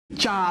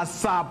cha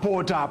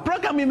Sapota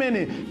program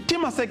imene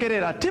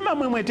timasekerera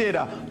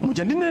timamwemwetera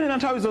muchandinenera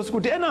nthawi zonse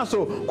kuti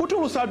enaso kuti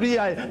ulusatu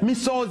iyayi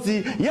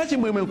misozi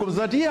yachimwemwe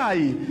nkomzati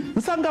iyayi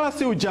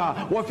nsangalasi uja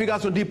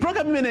wafikaso ndi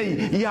program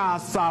imeneyi ya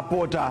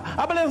Sapota.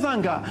 Abale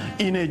nzanga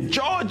ine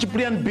George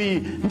Brian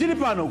B ndili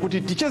pano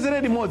kuti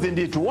tichezere limodzi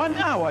ndithu 1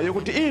 hour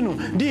yokuti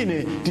inu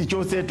ndine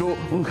tichosetu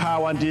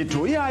nkhawa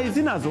ndithu iyayi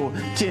zinazo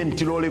tiyeni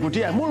tilole kuti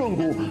iyayi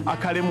mulungu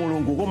akhale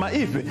mulungu koma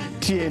ife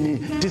tiyeni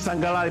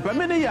tisangalale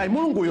pamene iyayi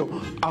mulunguyo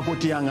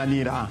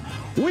akutiyang'anira.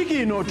 Wiki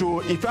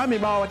inotu ife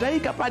amibawa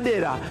tayika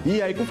padera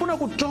iyayi kufuna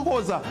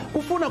kuthokoza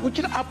kufuna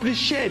kuchita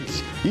appreciate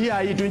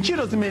iyayi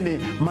ntchito zimene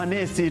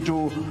manesi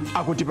tu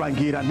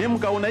akutipangira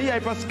nemukaona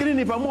iyayi pa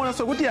screen pamuona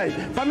so kuti iyayi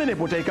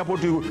pamenepo tayikapo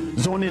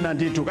zonena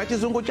ndithu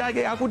kachizungu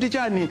chake akuti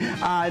chani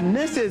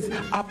Nurses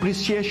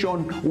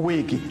Appreciation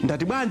Week.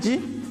 Ndati bwanji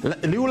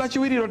liwu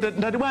lachiwiriro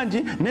ndati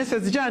bwanji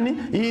nurses chani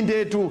iyi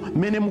ndetu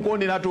mene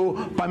mukuoneratu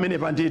pamene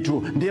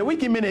pandithu ndiye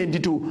wiki imeneyi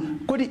ndithu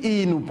kodi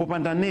inu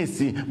popanda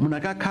nesi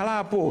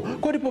munakakhalapo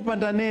kodi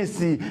popanda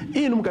nesi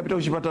inu mukapita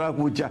kuchipatala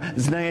kuja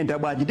zinayenda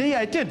bwanji ndiye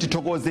iyayi tiyeni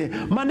tithokoze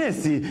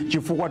manesi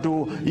chifukwa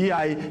tu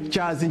iyayi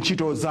cha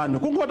zintchito zanu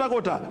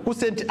kunkotakota ku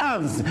St.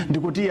 Anne's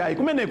ndikuti iyayi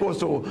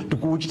kumenekonso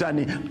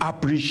tikuchitani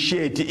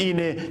appreciate.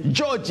 Ine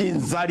George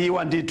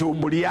Nzaliwa ndithu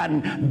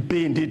BRILIAN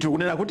B ndithu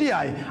kunena kuti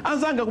iyayi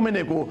anzanga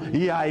kumeneko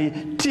iyayi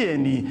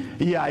tiyeni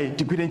iyayi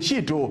tigwire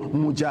ntchito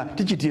muja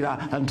tichitira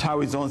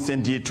nthawi zonse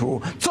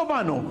ndithu.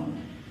 Tsopano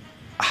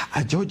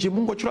George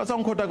mungochula za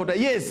nkhotakota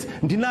yes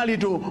ndinali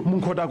tu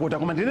munkhotakota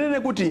koma ndinene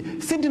kuti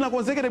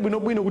sindinakonzekere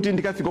bwinobwino kuti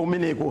ndikafika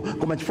kumeneko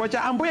koma chifukwa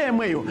cha ambuye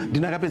yemweyo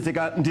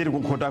ndinakapezeka ndiri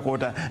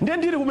kunkhotakota ndiye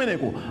ndiri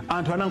kumeneko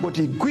anthu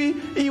anangoti gwi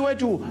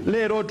iwetu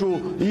lero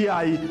tu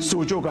iyayi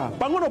suchoka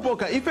pang'ono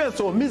poka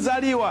ifeso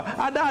mizaliwa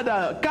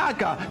adada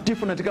kaka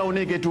tifuna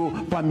tikaoneke tu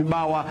pa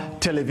Mibawa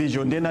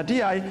television ndiye nati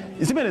iyayi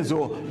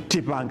zimenezo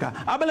tipanga.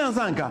 Abale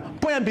anzanga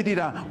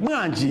poyambirira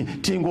bwanji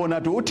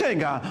tingona tu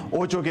uthenga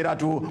ochokera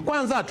tu kwa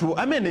anzathu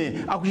amene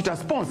akuchita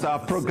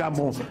sponsor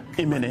programu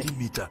imene.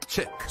 Limiter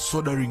check,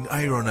 soldering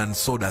iron and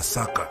solder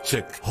sucker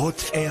check,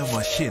 hot air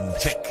machine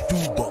check,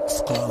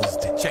 toolbox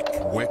closed check,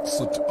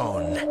 wetsuit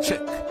on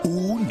check.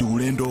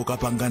 Ulendo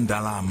ukapanga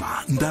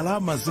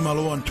ndalama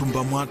zimalowa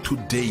mthumba mwathu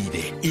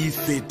daily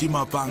ife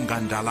timapanga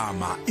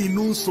ndalama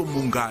inunso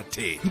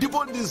mungate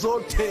ndipo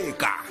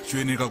ndizotheka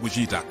choyenera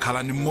kuchita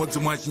khalani mmodzi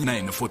mwa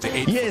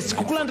 948. Yes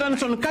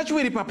kukulandiranso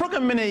kachiwiri pa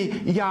program imeneyi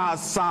ya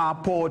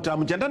Sapota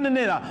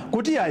mujandanenera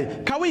kuti yayi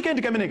ka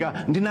weekend kameneka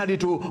ndinali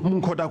tu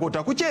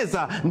munkhotakota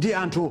kucheza ndi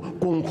anthu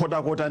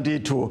kunkhotakota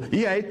ndithu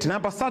iyayi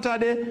tinapa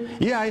Saturday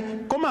iyayi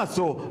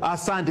komanso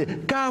Sunday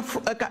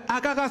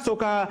akakaso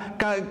ka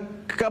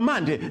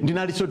Monday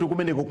ndinaliso tu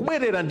kumeneko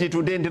kubwerera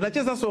ndithu ndiye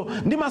ndinachezaso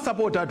ndi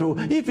masapota tu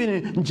ifini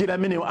njira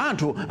imeneyo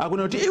anthu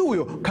akunena kuti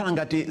iuyo khala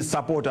ngati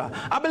sapota.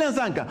 Abale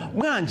nzanga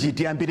bwanji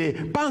tiyambire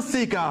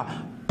pansika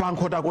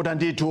pankhotakota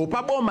ndithu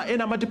paboma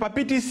ena mati pa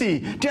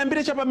PTC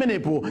tiyambire cha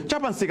pamenepo cha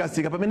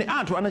pansikasika pamene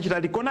anthu anachita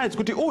recognize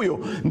kuti uyo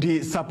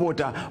ndi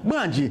sapota.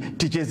 Bwanji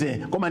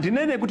ticheze koma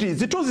ndinene kuti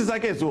zithunzi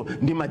zakezo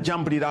ndi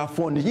majambulira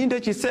phone inde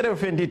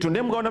chiserefe ndithu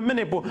ndiye mukaona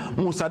pamenepo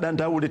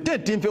musadandaule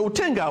timve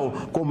uthengawo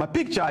koma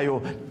picture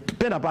yo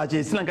pena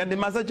pache sinangandi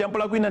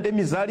masajambula kwina ndi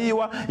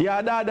mizaliwa ya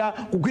adada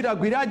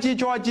kugwiragwira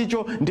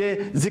achicho ndi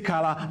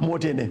zikhala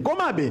motene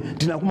komabe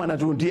tinakumana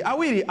tu ndi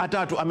awiri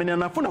atatu amene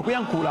anafuna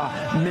kuyankhula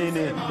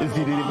mene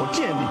zililimo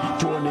tiyeni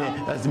tione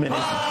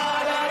zimenezi.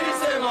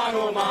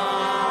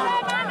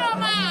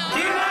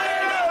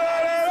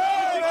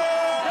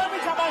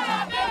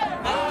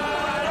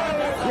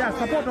 Ya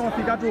Sapota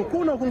wafika tu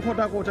kuno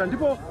kunkhotakota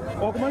ndipo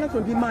wakumananso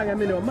ndi mayi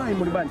amene mayi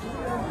muli bwanji?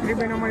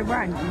 Libeno muli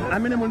bwanji?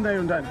 Amene muli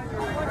nayo ndani?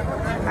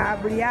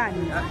 BRILIAN.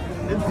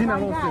 Zina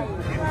lonse.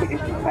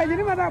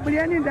 Wajiri mata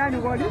BRILIAN ndani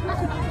kodi?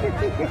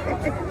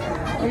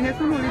 Ine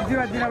sulu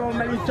lidziwa dzina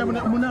lomali.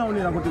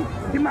 Munaonera kuti?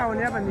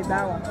 Timaonera pa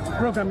Mibawa.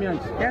 Program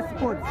yanji? Ya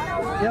sports.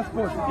 Ya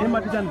sports.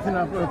 Ema tichani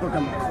zina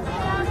program?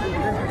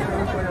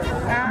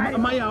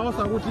 Maya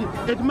aosa kuti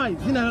eti mai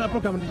zina la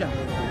program tichani?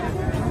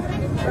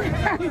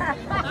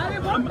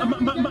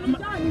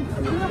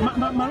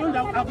 Malonda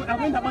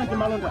akwenda bwanji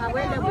malonda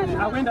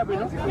akwenda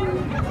bwino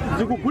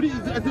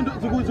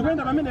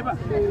zikuenda pamene pa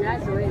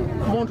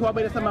munthu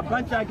wabweresa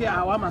mabhanchi ake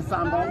awa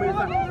masamba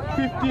wabweresa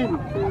 15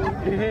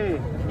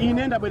 ehe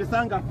ine ndabweresa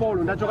anga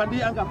folo ndachoka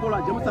ndi anga folo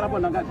aje musalapo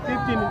ndangati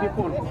 15 ndi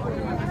folo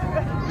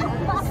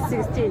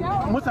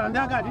 16 musala ndi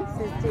angati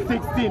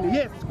 16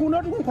 yes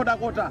kunoti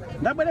kunkhotakota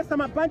ndabweresa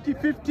mabhanchi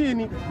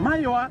 15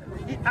 mayowa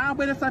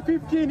abweresa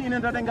 15 ine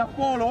ndatenga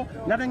folo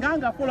ndatenga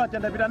anga folo aja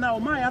ndapita nawo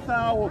mayi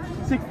asalawo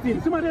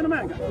 16 simatena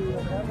manga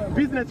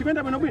business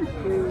kwenda bwino bwino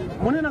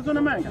munena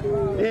zona manga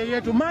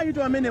yetu mayi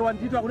to amene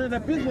wandithu akunena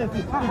business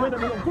kwenda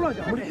bwino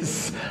kuloja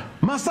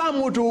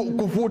masamu tu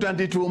kufuta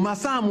ndithu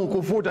masamu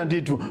kufuta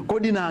ndithu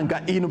kodi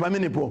nanga inu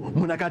pamenepo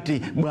munakati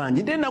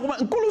bwanji ndena kuma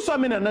nkuluso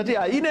amene anati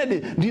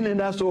inede ndine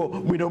naso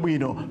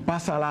bwinobwino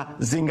pasala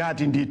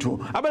zingati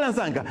ndithu. Abale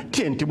anzanga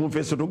tiye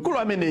timumveso mkulu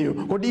ameneyo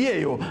kodi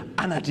iyeyo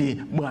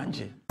anati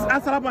bwanji.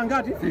 Asalapo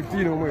angati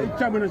 15 omwe.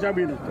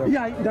 Chabwino.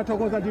 Ya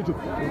ndathokoza ndithu.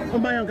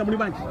 Umayanga muli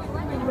bwanji.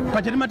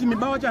 Pachati mati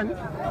Mibawa chani?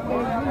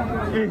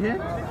 Ehe.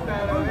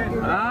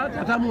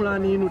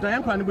 Tatamulani inu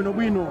tayankhulani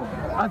bwinobwino.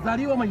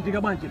 Azaliwa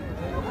machitika bwanji.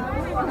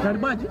 Chali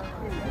bwanji?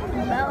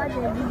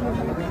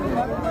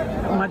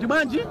 Mati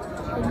bwanji?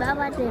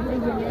 Mibawa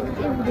television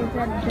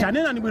activity.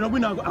 Chanena ni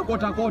bwinobwino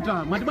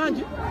akota. Mati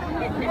bwanji?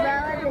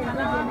 Mibawa television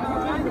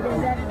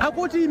activity.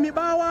 Akuti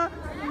Mibawa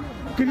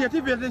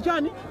creativity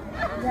chani?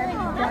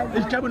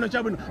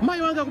 Chabwino.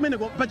 Mayi wanga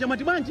kumeneko pacha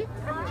mati bwanji?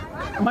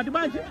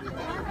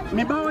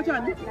 Mibawa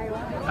chani?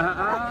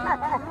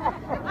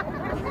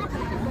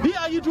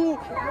 Pia itu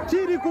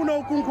tiri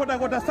kuno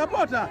kunkodakota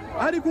Sapota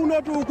ali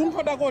kuno tu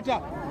kunkodakota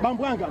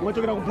bambwanga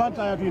mwachokera ku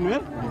planta ya twino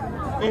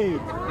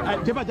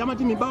jepa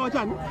jamati Mibawa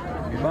chani?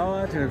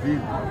 Mibawa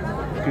television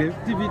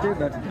creativity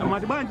that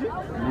Mati bwanji?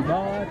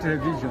 Mibawa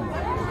television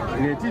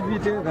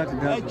creativity that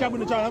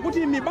chabwino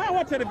kuti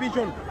Mibawa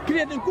television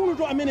create nkulu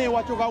to amene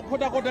wachoka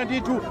kukodakota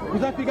ndithu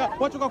kuzafika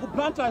wachoka ku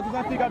planta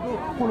kuzafika tu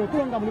kuno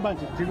kulonga muli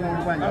bwanji?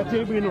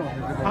 Tibwino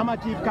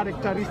amati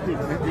characteristics.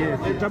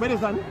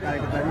 Tabelezani?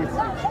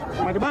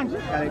 Mati bwanji?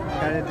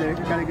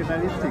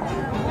 characteristics.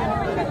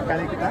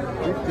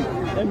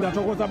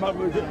 Ndatokoza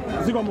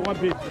ziko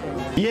mkwapiti.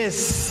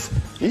 Yes.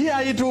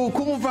 Iya itu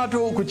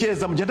kumuvatu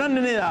kucheza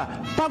mjatanenera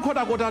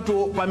pakhotakota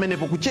tu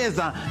pamenepo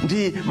kucheza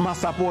ndi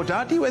masapota.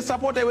 Ati iwe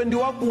sapota iwe ndi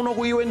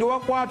wakuno iwe ndi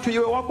wakwathu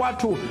iwe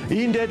wakwathu.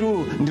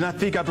 Indetu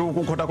ndinafika tu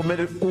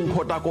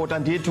kunkhotakota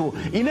ndithu.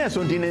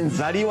 Ineso ndine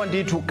nzaliwa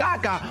ndithu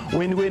kaka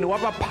weni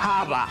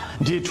wapaphata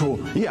ndithu.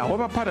 Iya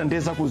wapaphata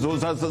ndeza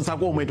kuzoza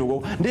zakomwe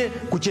tuko. Nde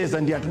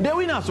kucheza ndi atu. Nde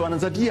winaso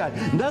anazati iya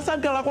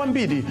ndasangala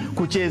kwambiri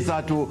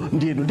kucheza tu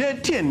ndinu. Nde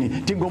tieni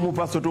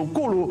tingomuvaso tu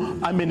mkulu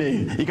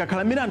ameneyi.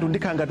 Ikakhala milandu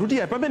ndikhanga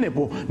tuti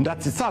pamenepo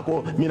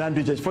ndatsitsako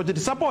milandu ija chifukwa choti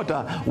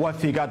Sapota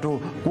wafika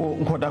tu ku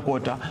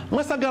nkhotakota.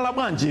 Mwasangala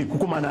bwanji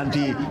kukumana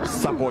ndi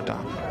Sapota?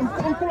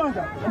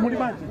 Mkulanga muli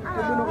bwanji?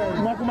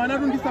 Mwakumana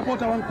ndi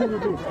Sapota wankulu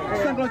tu.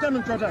 Chisangalo chanu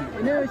nchotani?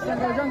 Ineyo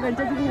chisangalo changa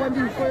nchachikulu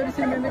kwambiri koyeri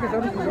simendekeza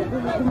kuti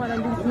kukumana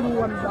ndi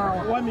mkulu wa Mibawa.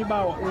 Wa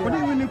Mibawa. Kodi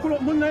iwe ni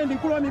mkulu munaye ndi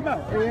mkulu wa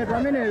Mibawa? To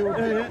ameneyo.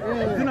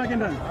 Zina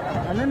kendani?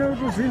 Ameneyo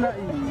tu zina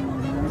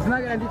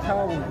zinakera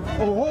ndithawa kuno.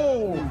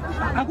 Oho.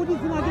 Akuti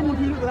zina ke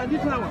munthu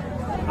landithawa.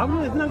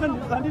 Akuti zina ke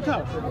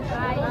landithawa.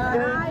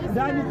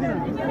 Ndani zina?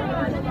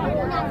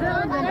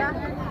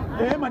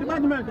 Mati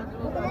bwanji manja?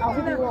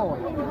 Akuti wowa.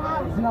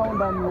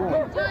 Zinaonda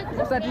miwowa.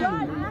 Usati.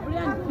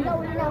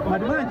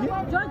 Mati bwanji?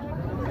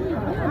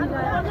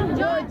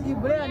 George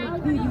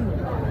Brian Pili.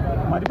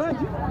 Mati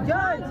bwanji?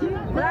 George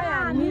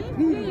Brian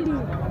Pili.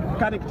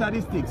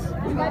 Characteristics.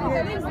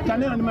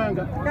 Chanena ni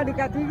manga.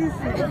 Characteristics.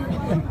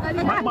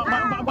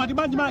 Mati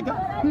bwanji manga?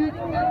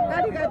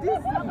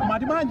 Characteristics.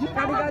 Mati bwanji?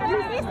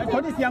 Characteristics.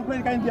 Kodi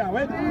siyankhuleni kaindia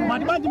we?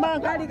 Mati bwanji manga?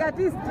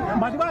 Characteristics.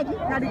 Mati bwanji?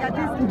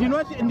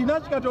 Characteristics.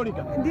 Ndinochi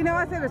katolika. Ndine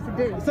wa Seventh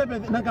Day.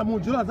 Seventh nanga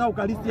mujula za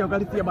ukalistia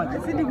bwanji.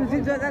 Sindi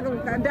kuzinjwa zake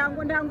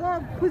ndango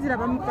kuzira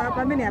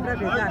pamene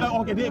atapezana.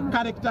 Okay, the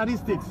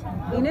characteristics.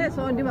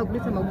 Ineso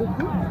ndimagulitsa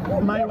mabuku.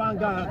 Mai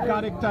wanga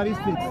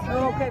characteristics.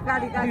 Okay,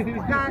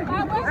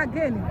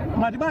 again.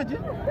 Mati bwanji?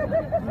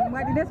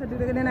 Mwadineso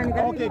ndikenena ni.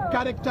 Okay,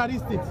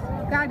 characteristics.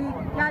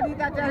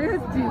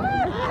 Characteristics.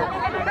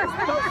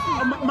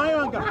 Mai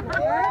wanga.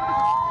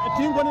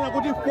 Tingo nina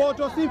kuti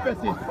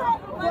photosynthesis.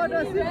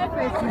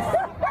 Photosynthesis.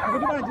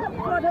 Akuti bwanji?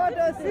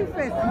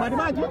 Photosynthesis. Mati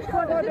bwanji?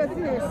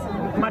 Photosynthesis.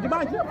 Mati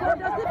bwanji?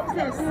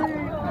 Photosynthesis.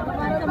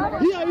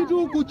 Iya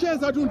itu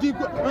kucheza tu ndi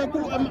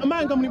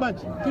manga muli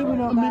bwanji?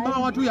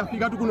 Mibawa tu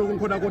yafika tu kuno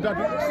kunkodakota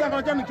tu.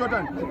 Chisangalo chanu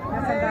chotani?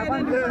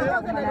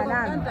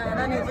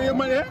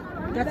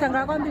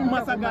 Nasanga kwambiri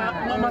Masaka.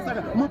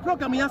 Mu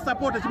program ya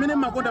Sapota chimene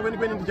makonda kweni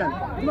ndi chani?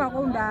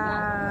 Makonda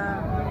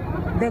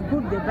the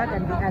good, the bad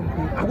and the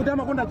ugly. Akuti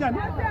amakonda chani?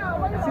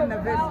 Sina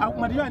verse.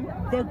 Mati chani?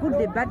 The good,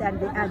 the bad and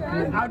the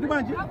ugly. Akuti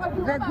bwanji?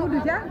 The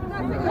good ja?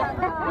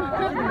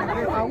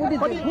 Akuti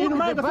the good,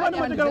 the bad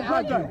and the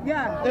ugly.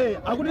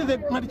 Yeah. Akuti the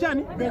mati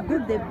chani? The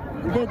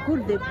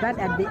good, the bad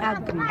and the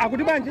ugly.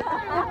 Akuti bwanji?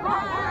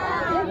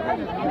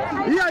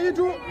 Iya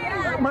itu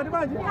mati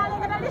bwanji?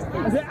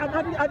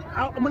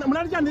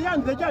 Munali chani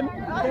yani the chani?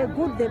 The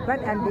good, the bad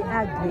and the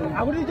ugly.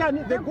 Akuti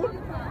chani? The good?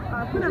 The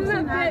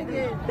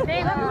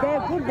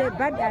good, the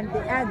bad and the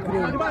ugly.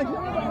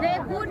 The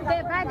good,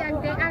 the bad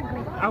and the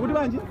ugly. Akuti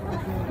bwanji?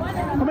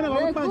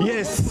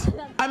 Yes.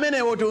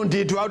 Amene wotu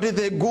nditu auti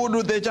the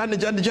good the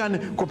chani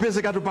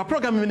kupezeka tu pa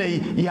program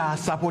imeneyi ya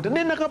Sapota.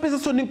 Nena kapeza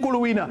so ni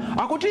mkulu wina.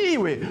 Akuti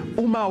iwe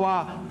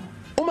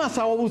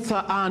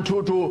umasautsa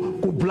anthu tu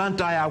ku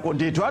blanta yako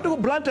ndithu ati ku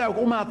blanta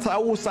yako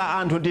umasautsa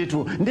anthu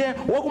ndithu ndiye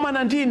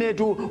wakumana ndine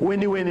tu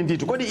weniweni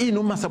ndithu kodi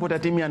inu masapota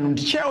timu yanu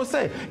ndi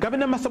Chelsea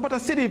kapena masapota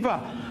Silver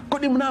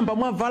kodi munamba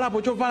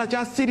mwavalapo chovala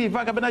cha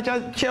Silver kapena cha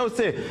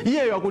Chelsea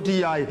iyeyo akuti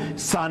iyayi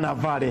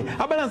sanavale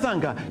abale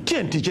zanga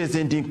tiye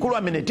ticheze ndi mkulu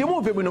amene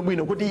timumve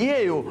bwinobwino kuti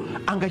iyeyo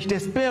angachite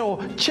spell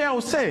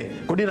Chelsea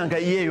kodi nanga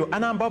iyeyo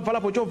anamba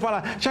avalapo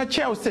chovala cha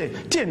Chelsea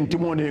tiye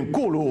timuone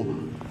mkulu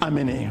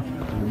ameneyo.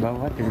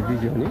 Mibawa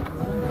televisioni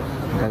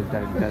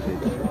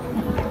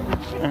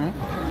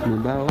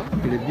Mibawa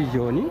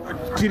televisioni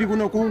tiri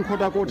kuno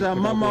kunkhotakota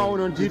mama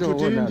ono ndithu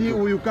tiri ndi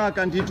uyu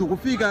kaka ndithu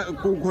kufika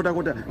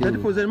kunkhotakota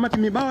tatifozera mati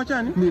Mibawa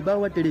chani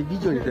Mibawa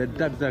televisioni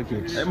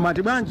that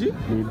mati bwanji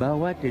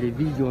Mibawa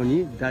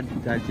televisioni that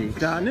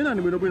tanena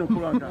ni bwinobwino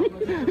kulanga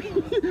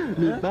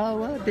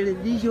Mibawa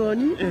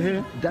televisioni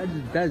that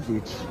does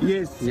it.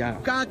 Yes.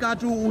 Yeah. Kaka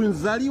tu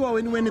unzaliwa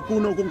weniweni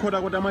kuno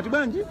kunkhotakota mati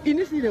bwanji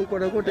Inisile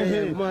nkhotakota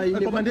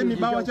koma ndi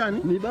Mibawa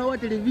chani Mibawa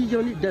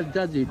televisioni that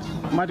does it.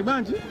 mati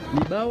bwanji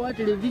Mibawa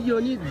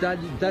televisioni that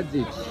does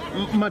it.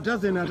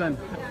 madazen atani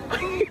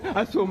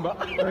Asomba.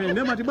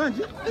 ndi mati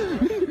bwanji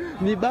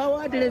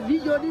Mibawa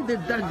televisioni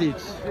that does it.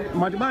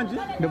 mati bwanji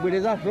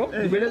Ndabwerezaso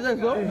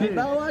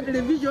Mibawa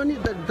televisioni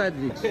that does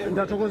it.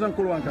 ndathokoza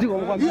mkulu wanga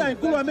iya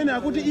mkulu amene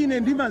akuti ine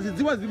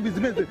ndimazidziwa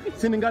zimeze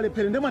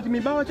sindingalephere ndi mati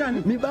Mibawa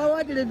chani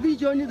Mibawa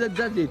televisioni that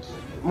does it.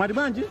 mati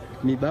bwanji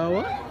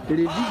Mibawa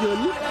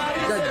televisioni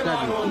that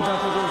does it.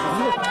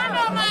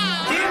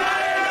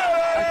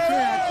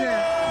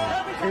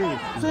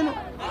 sono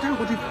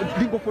tanguti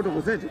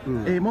ndingofotokozeti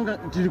monga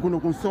tili kuno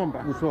kunsomba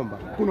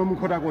kuno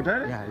munkhotakota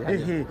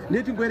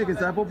leti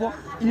ngoyerekeza apopo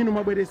inu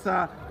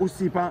mabweresa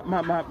usipa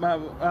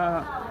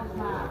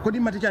kodi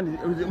mati chani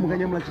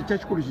mukanyamula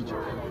chachikulu chichi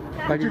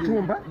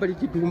chitumba pali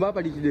chitumba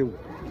pali chidengu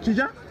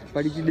chicha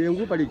pali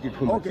chidengu pali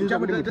chitumba okay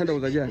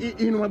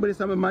inu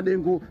mabweresa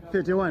madengu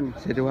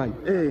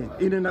 31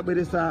 ine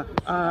ndabweresa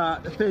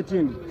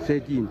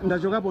 13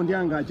 ndachokapo ndi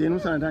angache inu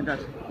sana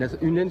ndangati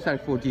ine ndisali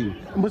 14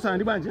 mbusana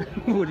ndi bwanji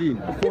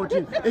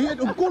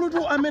 14 mkulu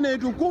tu amene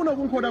tu kuno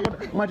kunkhotakota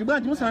mwati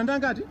bwanji musana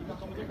ndangati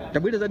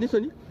tabwereza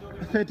nisoni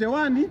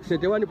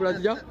 31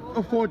 plus ja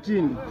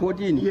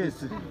 14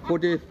 yes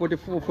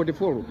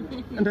 44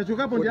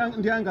 ndachokapo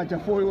ndi angacha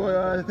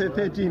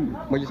 13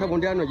 mwachisapo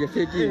ndi ano ja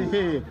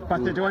 13 pa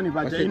 31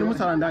 pacha inu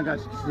musala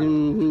ndangati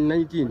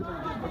 19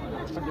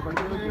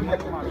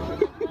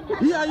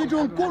 iya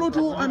itu mkulu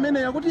tu amene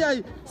yakuti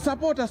yayi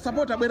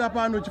sapota bwera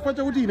pano chifukwa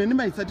chakuti ine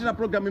ndimayitsatira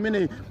program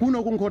imene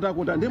kuno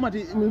kunkhotakota ndiye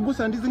mati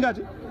mbusa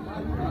ndizingati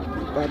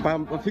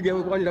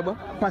figure kwanira bwa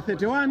pa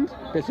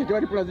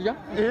 31 plus ja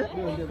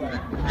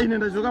ine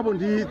ndachokapo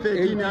ndi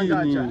 13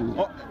 angacha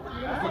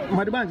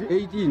mati bwanji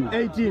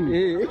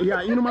 18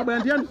 ya inu mabwera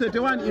ndi yanu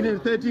 31 ine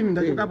 13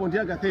 ndachokapo ndi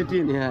anga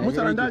 13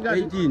 musala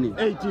ndangati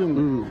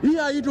 18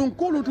 iya itu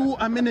mkulu tu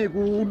amene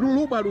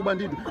kulubaluba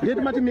nditu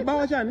ndiyeti mati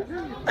Mibawa chani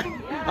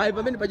ayi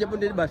pamene pajapo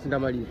ndi basi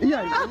ndamaliza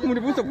iya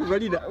mundifunsa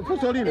kusolida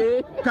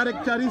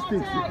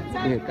characteristics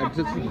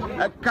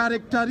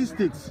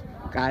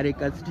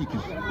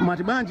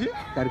mati bwanji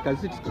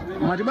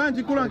mati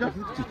bwanji kulanga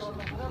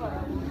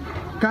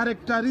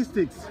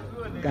characteristics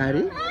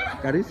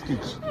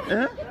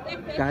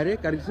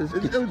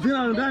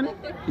dzina ndani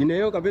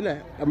ineyo kapena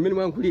amene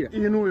mwankhulira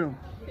inuyo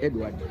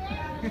Edward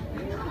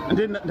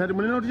ndati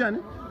munene kuti chani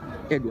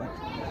Edward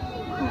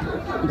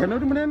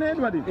ndanoti munene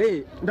Edward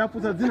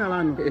ndafusa dzina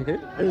lanu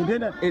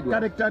ndenda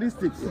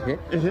characteristics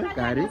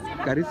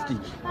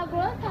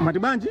mati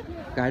bwanji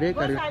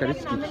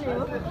characteristics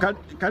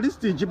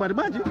mati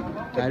bwanji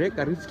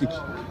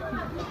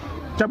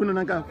chabwino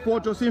nanga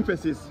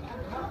photosynthesis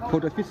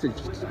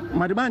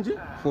mati bwanji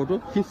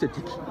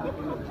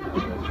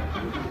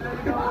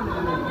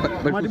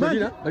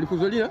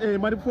balifuzolina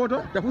mati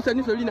photo tafusa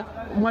niso lina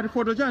mati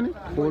photo chani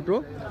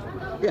photo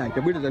ya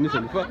tabweleza niso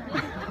nifa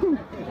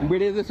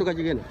mbweleze soka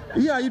chikena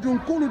iya itu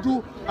mkulu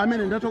tu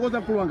amene ndathokoza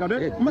mkulu wanga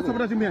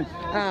masapota timu yanji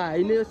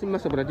ineyo si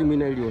masapota timu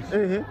ina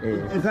iliyonse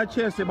za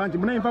Chelsea banji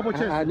munayimvapo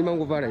Chelsea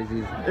ndimangovala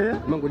izizi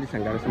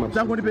ndimangondisangala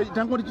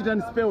tangoti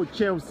chitani spell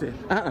Chelsea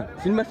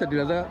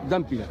sinimasatira za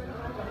mpira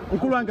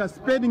mkulu wanga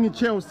spelling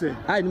Chelsea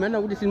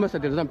ndimanena kuti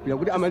sinimasatira za mpira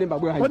kuti amalemba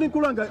abwe kodi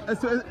mkulu wanga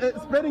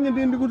spelling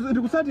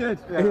ndikusatira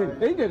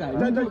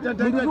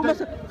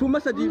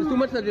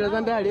tumasatira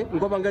za ndale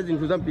ngopanga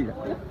zinthu za mpira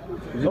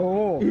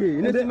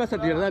ine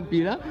simasatira za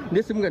mpira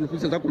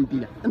ndesimunganifunsa za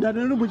kumpira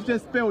ndatene muchite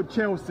spell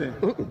Chelsea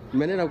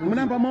manena kuti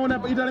munamba maona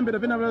italembedwa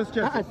pena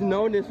Chelsea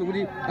sinaonenso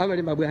kuti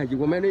amalemba bwanji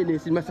koma ine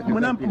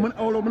simasatira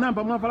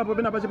munamba mwavalapo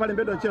pena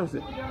pachipalembedwa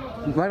Chelsea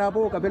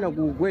kuvalapo kapena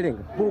kuwerenga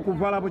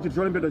kuvalapo chinthu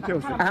cholembedwa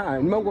Chelsea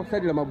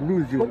mangosadira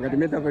mabluzi ngati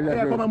meta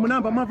valira koma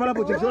munamba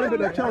mavalapo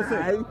cholembedwa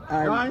Chelsea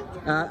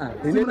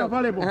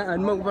simunavalepo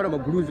ndimangovala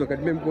mabluzi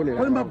ngati memponera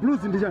kodi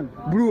mabluzi ndi chani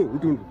blue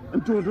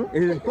mtundu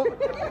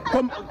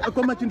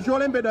koma chinthu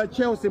cholembedwa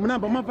Chelsea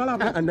munamba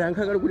mavalapo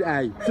ndayankha kale kuti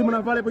ayi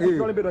simunavalepo chinthu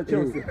cholembedwa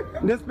Chelsea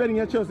ndi spelling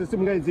ya Chelsea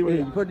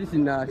simungayidziwe poti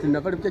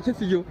sinavalepo cha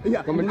Chelsea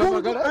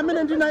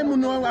amene ndinayi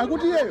muno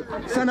akuti iyeyo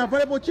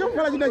sanavalepo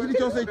chovala china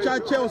chilichonse cha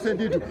Chelsea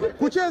ndithu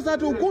kucheza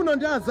tu kuno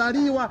ndi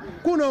azaliwa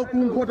kuno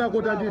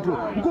kunkotakota ndithu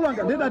mkulu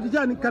wanga ndedati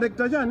chani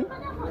character chani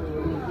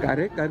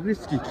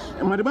characteristic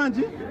mati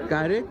banji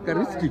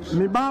characteristic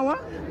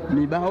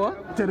Mibawa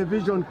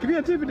television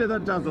creativity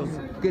that does us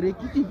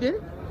creativity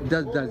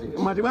that does it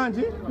mati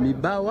banji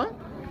Mibawa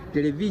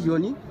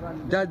television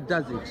that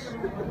does it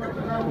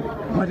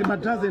mati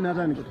madazen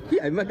atani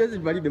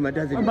madazen palibe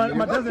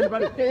madazen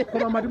pali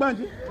koma mati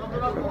banji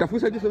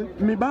tafusa diso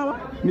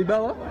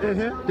Mibawa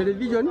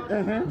television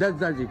that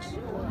does it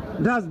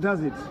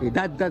does it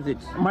that does it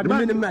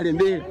nimene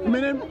malembera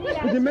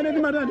nimene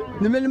ndimatani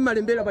nimene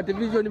malembera pa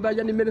television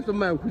baja nimene so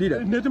mayankhulira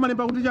ndeti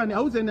malemba kuti chani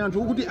auzeni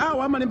anthu kuti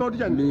awa amalemba kuti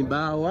chani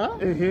Mibawa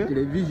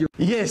television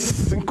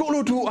yes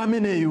nkulutu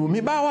ameneyu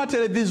Mibawa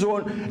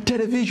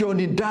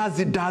television does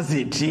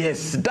it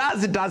yes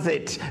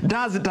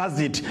does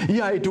it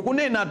yeah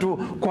tikunena tu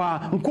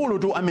kwa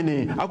nkulutu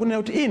amene akunena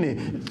kuti ine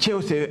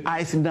Chelsea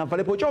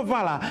sindinavalepo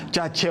chovala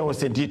cha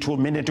Chelsea ndithu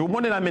mene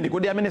tikumonera amene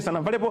kodi amene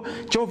sanavalepo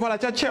chovala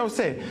cha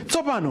Chelsea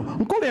tsopano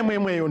nkulu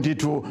yemweyo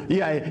ndithu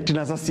iyaye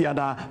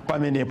tinazasiyana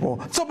pamenepo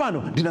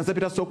tsopano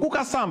ndinazapitanso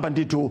kukasamba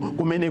ndithu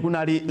kumene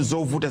kunali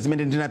zovuta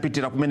zimene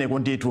ndinapitira kumeneko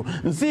ndithu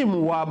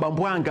mzimu wa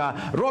bambo anga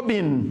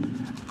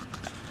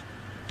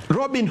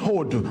Robin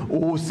Hood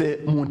use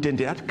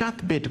mutendere at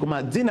Cuthbert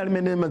koma dzina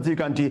limene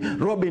madzika nti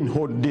Robin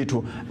Hood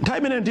ndithu nthawi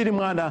imene ndili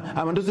mwana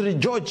amandozoti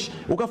George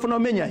ukafuna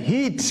umenya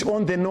hit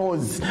on the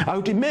nose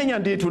akuti menya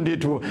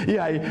ndithu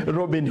iyayi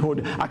Robin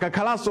Hood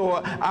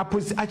akakhalaso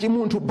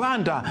achimunthu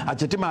banda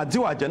achetima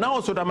adziwaja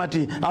nawonso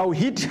tamati au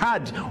hit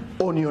hard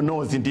on your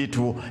nose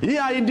ndithu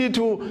iyayi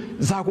ndithu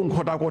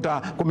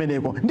zakunkhotakota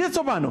kumeneko ndiye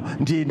tsopano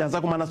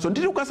ndinazakumananso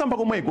ndili kukasamba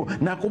komweko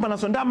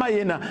nakumananso ndi amayi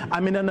ena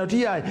amene anati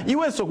iyayi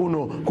iwenso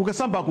kuno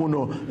kukasamba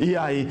kuno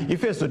iyayi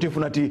ifeso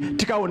tifuna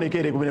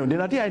tikaonekere kumeneko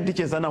ndinati iyayi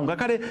ndicheza nawo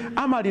ngakhale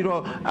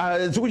amaliro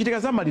zikuchitika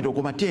za maliro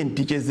koma tiye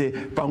ticheze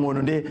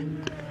pang'ono ndi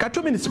ka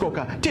 2 minutes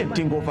koka tiye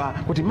tingova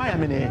kuti mayi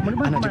amene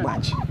anati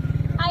bwanji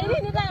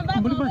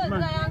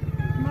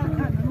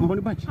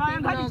mboni bwanji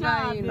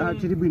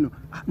tili bwino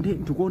ndi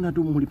ndikuona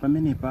tu muli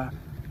pamenepa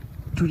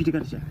chikuchitika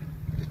ndi chani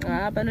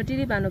pano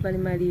tili pano pali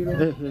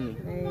maliro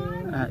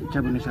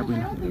chabwino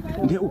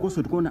ndi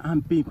ukoso tikuona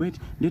ampingo eti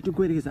ndi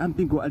tikuyerekeza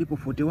ampingo alipo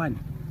 41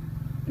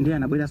 ndi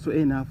anabweranso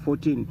ena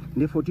 14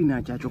 ndi 14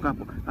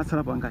 achachokapo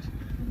asalapo angati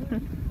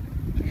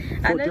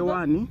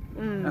 41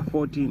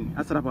 14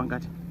 asalapo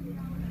angati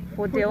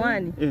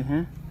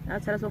 41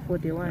 asalaso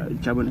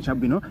 41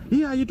 chabwino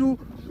iye ayitu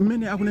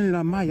mmene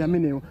akunenera mayi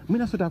amenewo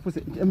mwinaso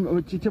tafuse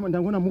chichema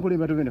ndangona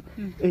mukulemba topenda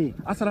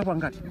asalapo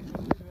angati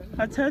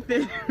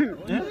Atate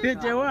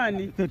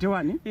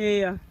 31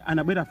 yeah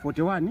anabwera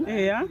 41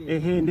 yeah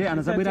ndi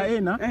anazabwera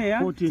ena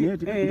 14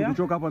 eti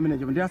kuchoka amene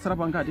chapa ndi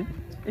asalapo angati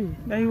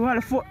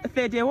ndaiwala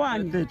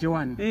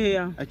 31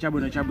 yeah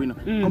chabwino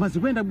koma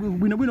zikwenda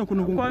bwino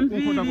kuno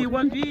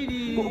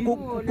kwambiri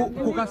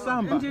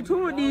kukasamba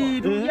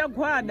nditudi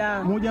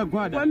tujagwada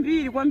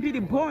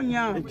kwambiri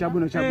bonya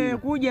chabwino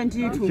kuja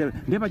ndithu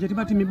ndipo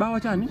chatipati Mibawa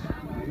chani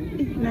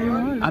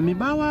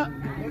Mibawa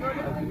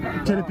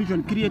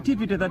television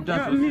creativity that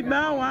does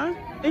Mibawa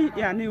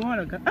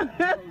naiwala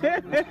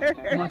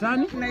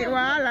matani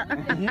naiwala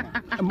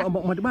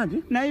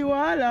mwatibanji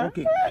naiwala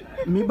okay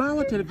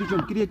Mibawa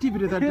television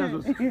creativity that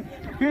does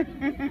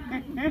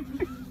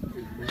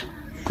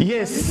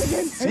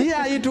yes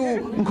iya itu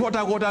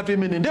nkhotakota tu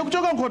imene ndiye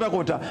kuchoka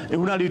nkhotakota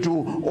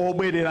unalitu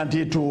obwerera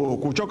ndithu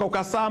kuchoka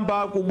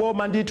kukasamba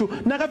kuboma ndithu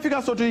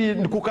nakafika sotu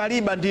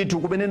kukaliba ndithu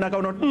kumene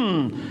nakaona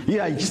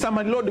iya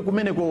chisamalilodi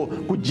kumeneko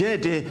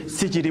kujete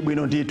sichili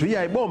bwino ndithu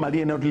iya iboma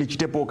liyena kuti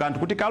lichitepo kanthu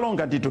kuti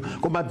kalonga ndithu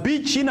koma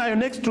beach inayo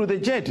next to the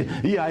jet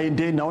iya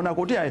ndi naona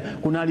kuti iya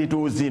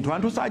kunalitu zinthu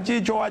anthu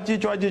sachicho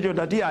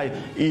ndati iya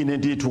ine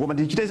ndithu koma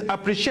ndichite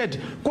appreciate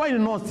kwa ine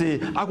nonse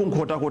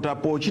akunkhotakota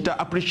pochita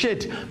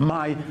appreciate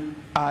my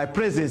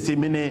presence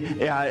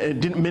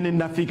mene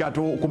nafika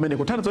tu kumene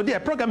kuthandiza kuti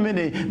program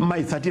mene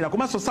maisatira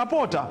komanso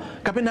Sapota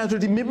kapena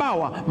kuti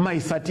Mibawa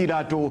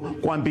maisatira tu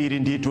kwambiri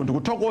ndithu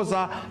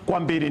ndikuthokoza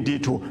kwambiri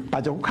ndithu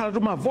paja kukhala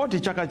tu mavoti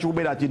chaka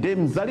chikubwera chide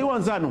mzali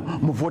wanzanu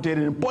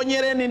muvotereni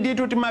ponyereni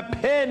ndithu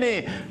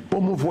timapene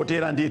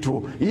pomuvotera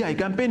ndithu iya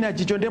kampeni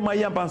achicho ndiye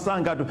mwayamba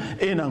nsanga tu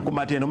ena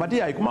nkumateno mati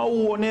iya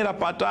kumauonera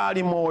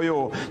patali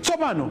moyo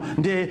tsopano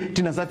ndiye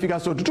tinazafika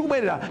so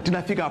tikubwerera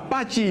tinafika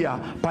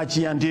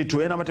pachiya ndithu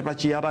ndithu ena amati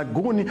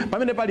pachiyaraguni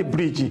pamene pali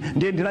bridge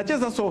ndiye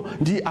ndinachezanso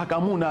ndi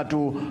akamuna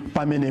tu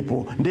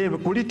pamenepo ndiye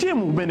kuli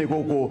timu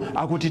kumenekoko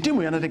akuti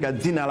timu yanateka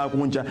dzina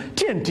lakunja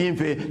tiye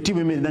timve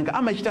timu imene nanga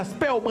amachita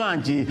spell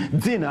bwanji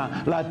dzina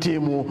la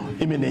timu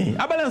imeneyi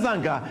abale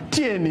anzanga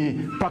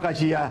tiyeni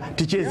pakachiya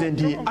ticheze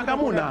ndi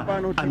akamuna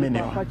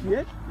amenewa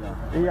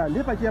ya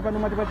ndiye pachiya pano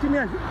mati pa timu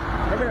yanji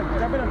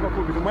tabela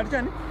ndikafupi mati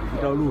chani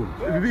Vitaru.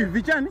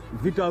 vichani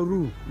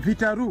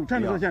Vitaru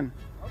tani chani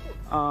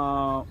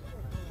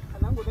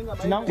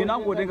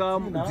Tinangotenga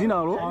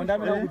dzinalo.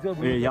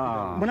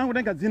 Mwanangu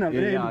tenga dzina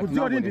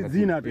ndikudziwa kuti ndi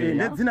dzina tu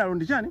ndi dzinalo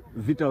ndi chani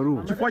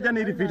Vitaru. chifukwa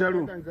chani ili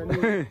Vitaru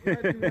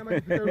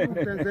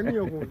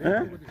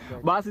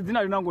Basi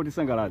dzina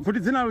linangotisangalatsa. kuti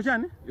dzinalo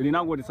chani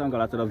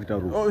Linangotisangalatsa la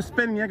Vitaru.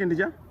 spelling yake ndi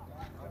cha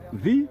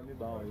V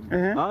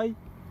I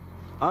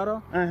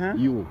R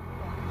U.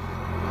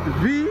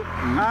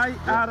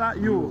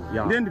 VIRU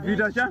then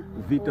Vita cha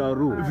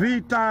Vitaru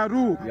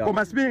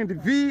koma spelling ndi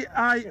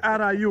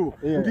VIRU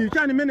ndi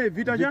chani mene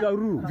Vita cha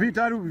Vitaru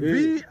VIRU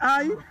ndi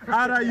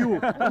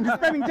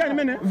spelling chani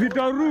mene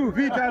Vitaru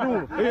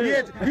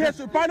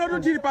yes pano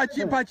tutili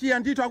pachiya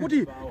ndithu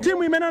akuti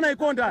timu imene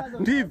anaikonda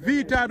ndi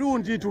Vitaru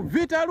ndithu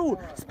Vitaru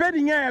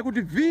spelling yake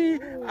akuti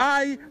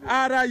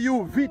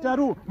VIRU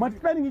Vitaru ma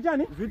spelling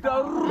chani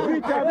Vitaru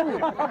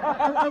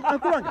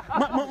akulanga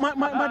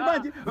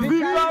madibanji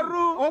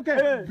Vitaru okay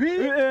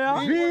VIRU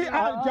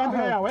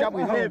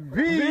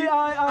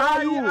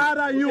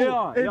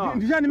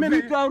ndijani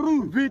mene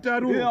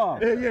Vitaru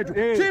yetu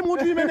timu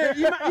imene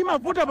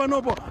imavuta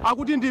panopo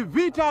akuti ndi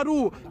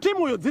Vitaru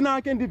timu yo dzina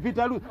yake ndi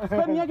Vitaru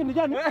spelling yake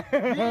ndijani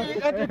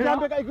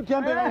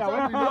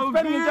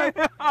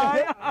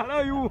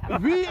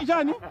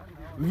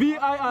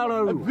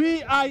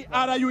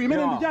VIRU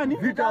imene ndijani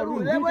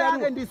Vitaru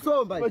yake ndi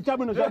somba.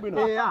 chabwino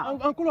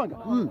ankulanga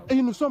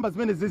inu somba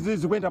zimene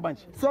zikwenda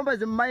bwanji Somba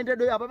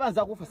zimaendedo apa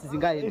panza kufa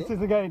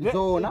sizingaende.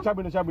 Zona.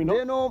 Chabwino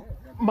Leno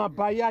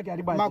mabai yake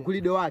ali bwanji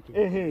magulidwe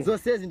wake.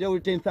 Zosezi ndio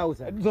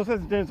 10,000.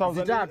 zosezi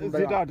 10,000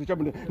 zitatu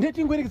chabwino ndiye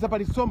tingwerekeza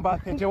pali somba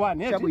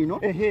 31 Chabwino.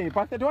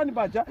 pa 31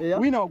 paja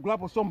wina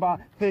wagulapo somba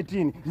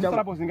 13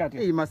 zisalapo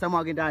zingati Masamu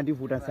ake ndi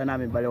andivuta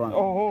saname mbale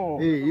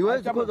wangu. Iwe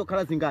zikozo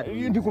khala zingati.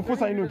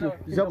 ndikufusa inu tu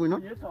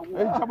Chabwino.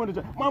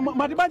 chabwino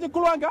matibaji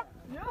kulwanga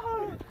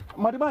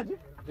matibaji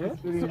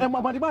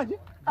matibaji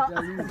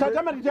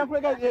chama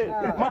tichakuleka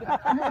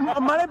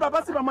malemba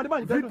basi pa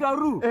matibaji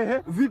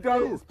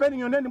Vitaru spelling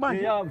your name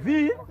bwanji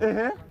V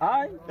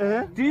I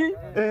T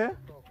A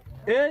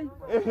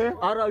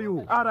R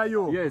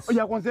U. Yes.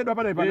 yakonzedwa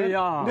pale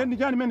pale ndi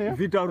chani mene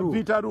Vitaru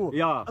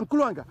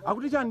nkulwanga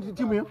akuti chani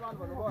timu yo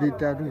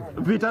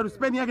Vitaru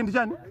spelling yake ndi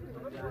chani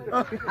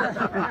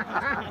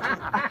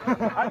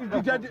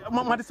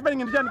mati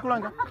spelling ndi chani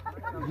kulwanga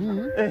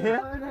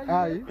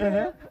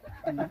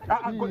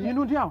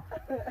inu ndiawo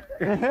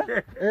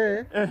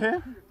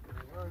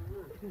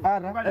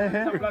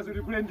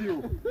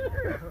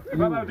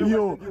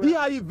yo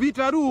iya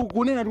Vitaru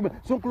kunena tu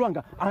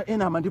sonkulwanga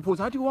ena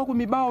amandifusa ati waku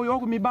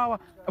Mibawa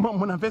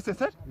munamvese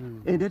set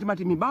ndeti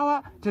mati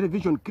Mibawa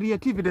television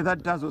creativity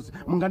that does us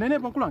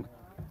munganenepo nkulwanga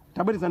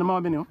tabwerizana mawu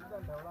amenewo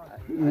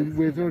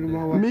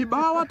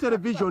Mibawa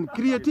television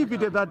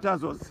creativity that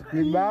does us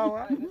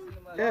Mibawa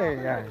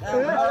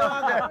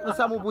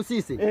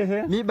usamubusise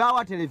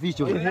Mibawa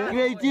television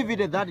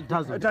creativity that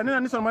does it. tanena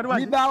niso mari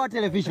waji Mibawa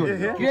television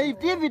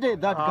creativity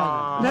that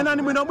does it. nena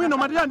ni mwino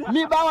matiyani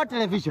Mibawa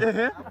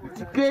television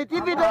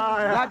creativity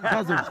that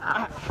does it.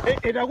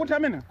 itakuti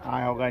amena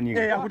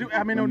Ayaokanika akuti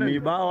amena unene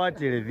Mibawa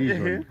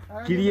television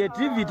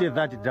creativity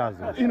that does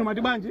it. ino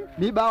matibanji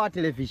Mibawa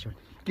television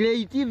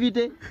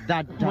creativity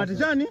that does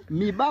matijani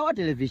Mibawa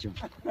television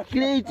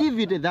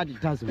creativity that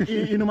does it.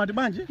 ino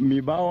matibanji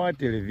Mibawa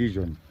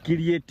television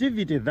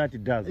creativity that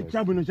does it.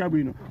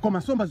 chabwino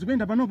koma somba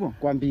zikuenda panopo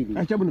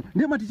Kwambiri chabwino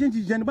ndiye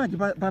matichenji chani banji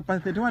pa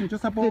 31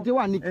 chosapo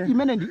 31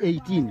 imene ndi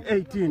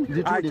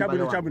 18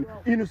 chabwino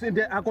ino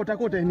sende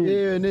akota ini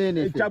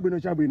nene chabwino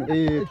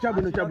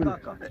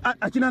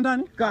achina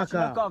ndani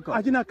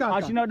achina kaka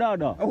achina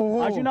dada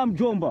achina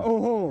mjomba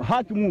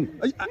haki Mungu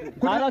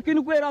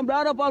lakini kwera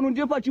mdara pano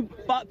ndiye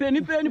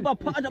peni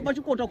papata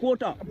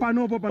pachikota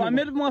panopo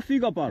pamene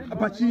mwafika pano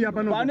pachiya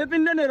panopo pane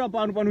pinenera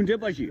pano ndiye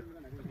pachiya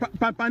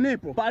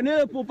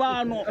panepo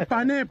pano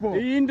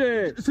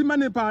inde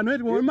simane pano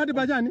eti mati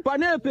pachani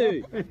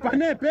panepe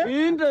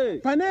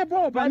inde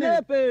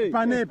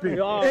panepe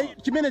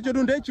chimene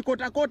chetu nde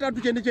chikota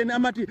tuchene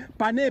amati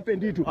panepe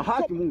nditu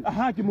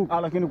haki Mungu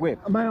lakini kwera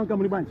mayanga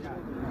muli bwanji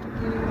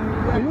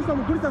ayusa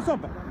mugulisa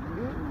somba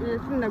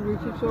sina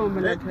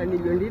kuchisomba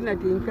natanilyo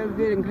ndinatinka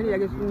vile nkhali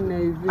yake sina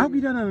hivi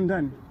akitana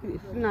ndani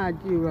sina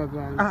ajiwa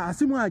bana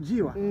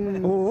simwajiwa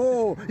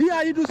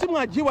iya itu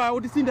simwajiwa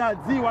kuti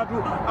sindadziwa tu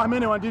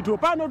amene wanditu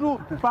pano tu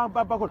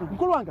pakoti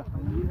mkulu wanga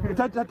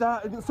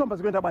tata somba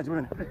zikuenda bwanji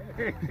pamene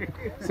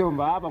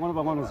somba hapa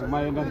pang'ono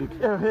zimayenda nditi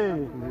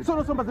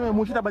sono somba zimene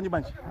muchita bwanji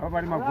apa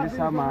pali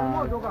magulisa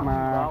ma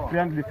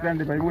friendly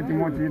pa imodzi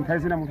nthawi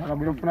zina munthu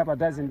akabwera kufuna pa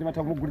dozen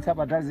ndimatha kumugulitsa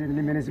pa dozen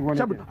limene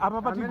zikuoneka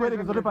apa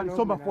patigwereke zote pali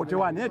somba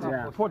 41 eti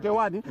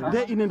 41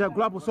 ndiye ine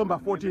ndagulapo somba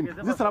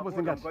 14 zisalapo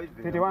zingati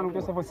 31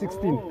 kuchosapo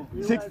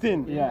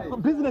 16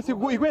 business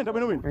ikuyenda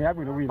bwinobwino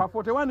pa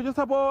 41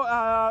 kuchosapo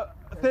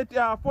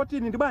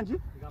 14 ndi bwanji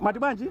mati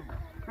bwanji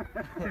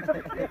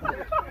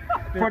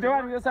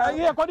 41 yosa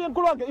iye kodi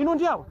mkulu wange inu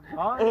ndiawo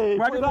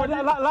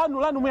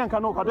lanu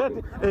muyankanoka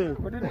tete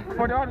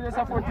 41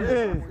 yosa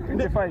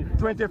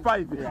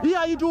 25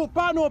 iya itu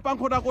pano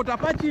pankhotakota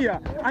pachiya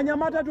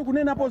anyamata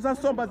kunena za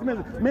nsomba zimene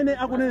mene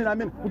akunenera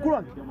amene mkulu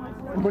wange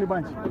mbuli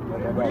bwanji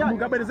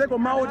mungabwerezeko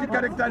mawu ti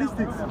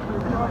characteristics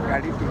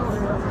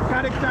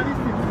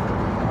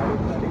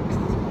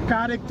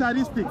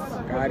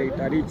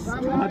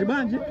mati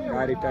bwanji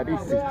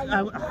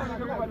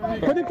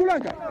kodi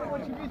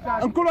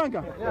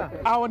mkulanga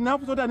awa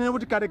nafu sote anene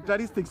kuti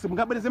characteristics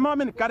mungabwereze mawu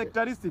amene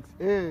characteristics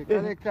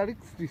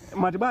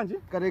mati bwanji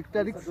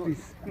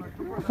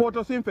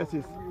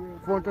photosynthesis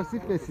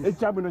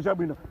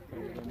chabwino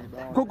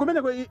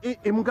kumene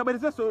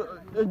mungabwerezeso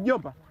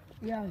jomba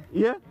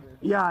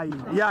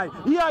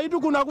yayi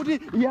tikuna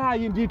kuti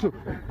yayi ndithu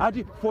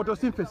ati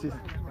photosynthesis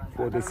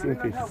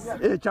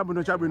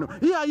chabwino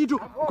iya itu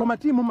koma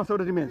timu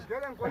masauta timenje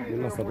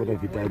masapota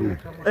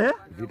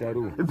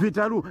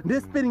vitaru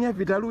ndi spelling ya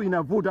vitaru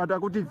inavuta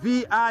atakuti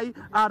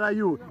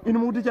VIRU inu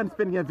mukuti chani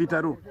spelling ya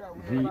vitaru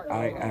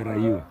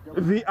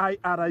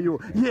VIRU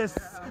yes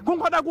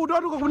kungoda kuti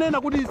otuko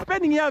kunena kuti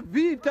spelling ya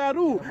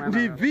vitaru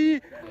ndi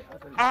VIRU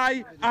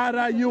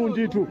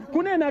ndithu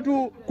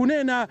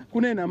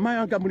kunena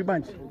mayo anga muli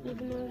banji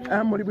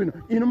muli bwino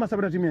inu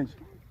masapota timenje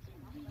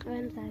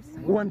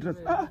Wonders.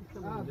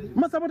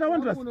 Masapota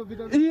Wonders.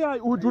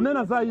 Iya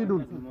utunena za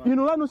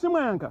inu lanu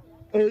simwayanka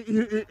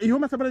iyo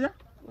masapota ja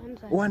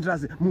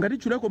Wonders mungati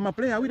chuleko ma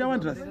player awira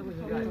Wonders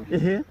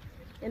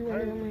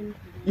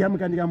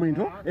yamkanika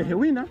mwendo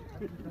wina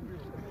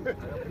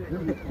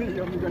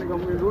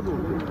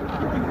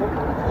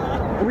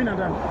wina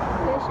ndani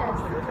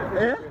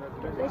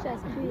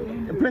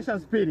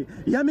Precious Spirit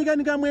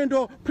yamikanika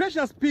mwendo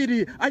Precious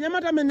Spirit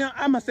anyamata amene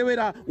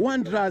amasewera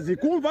Wonders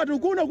kumva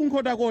kuno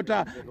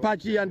kunkhota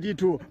pachiya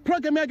ndithu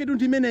program yake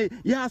ndi imene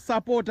ya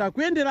Sapota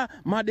kuyendera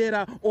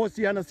madera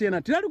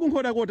osiyana tilali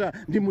kunkhota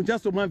ndi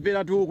munjaso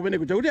mwamvera kumene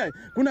kuja kuti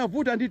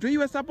kunavuta ndithu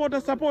iwe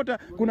Sapota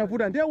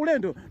kunavuta ndiye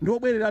ulendo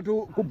ndiobwerera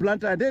ku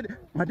Blantyre ndi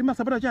mati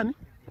masapota chani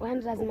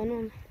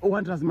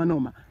Wonders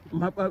Manoma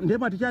ndiye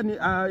mati chani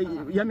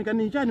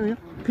yamikani chani uyo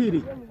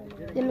Phiri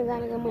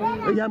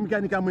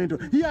yamikanika mwendo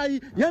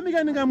iyayi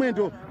yamikanika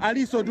mwendo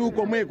aliso tu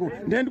komweko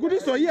ndikuti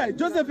so iyayi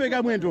Joseph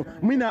Kamwendo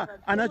mwina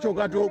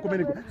anachoka tu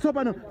kumeneko so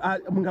pano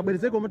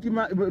mungabwerezeko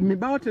mutima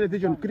Mibawa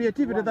television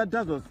creativity that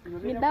does us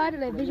Mibawa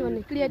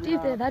television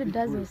creativity that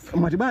does us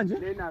mwati banje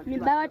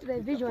Mibawa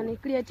television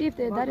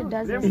creativity that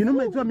does us inu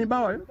mwedziwa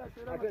Mibawa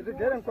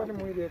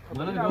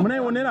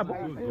munaionerapo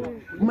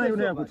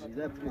munaionera kuti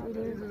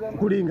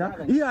kulinga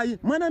iyayi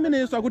mwana amene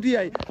Yesu akuti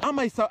iyayi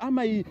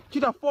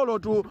amayichita follow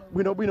tu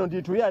bwinobwino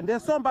ndithu ya ndiye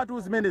somba tu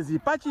zimene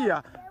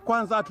zipachiya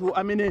kwanza tu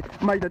amene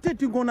maita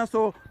tingoona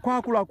so kwa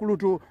akuluakulu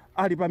tu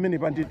ali pamene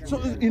panditi so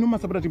inu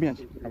masapota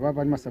timenje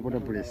apapa ni masapota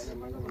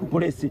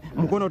police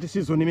mukuona kuti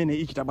season imene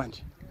ichita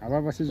bwanji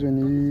apapa season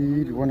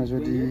iyi tikuona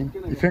zoti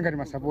ifenga ti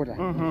masapota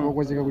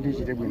okozeka kuti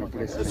ichite bwino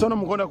police sono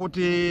mukuona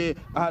kuti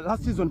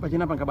last season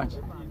pachinapanga bwanji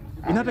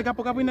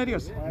inatekapo ina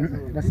iliyonse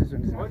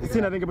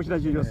sinatengepo china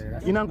chilichonse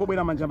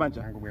inangobwera manja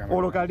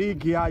oloka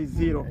ligi ya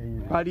 0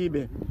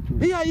 palibe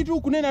iya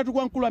itu kunena tu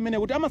kwa mkulu amene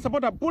kuti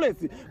amasapota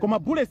Bullets koma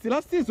Bullets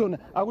last season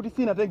akuti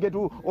sinatenge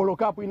tu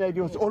olokapu ina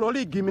iliyonse olo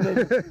ligi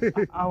imene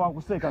awa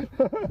akuseka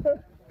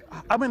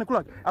amene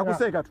kula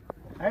akuseka tu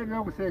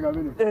akuseka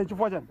amene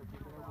chifukwa chani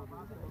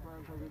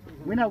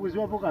mwina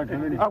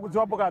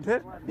akuziwapo kanthu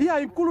iya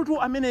ikulu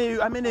tu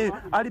amene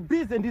ali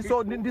busy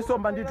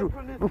ndisomba ndithu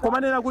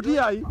nkomanena kuti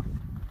iyayi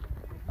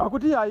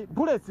akuti yayi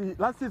Bullets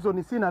last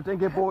season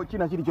sinatengepo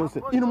china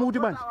chilichonse inu mukuti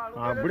bwanji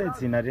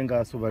Bullets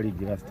inatenga Super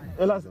League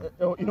last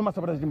inu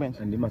masapota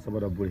chimbenje ndi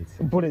masapota Bullets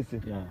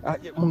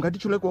mungati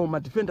chuleko ma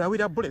defender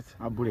awiri a Bullets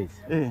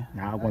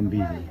na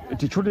kwambiri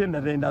tichule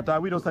ndenda ta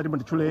awiri osati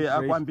ndichule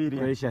akwambiri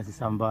Precious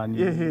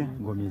Sambani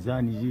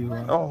Ngomizani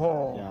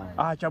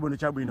jiwa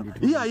chabwino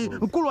iyayi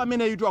mkulu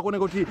amene yitu akone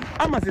kuti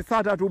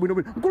amazisata tu bwino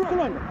mkulu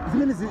wanga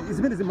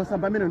zimene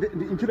zimasamba amene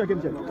nchito yake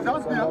mchana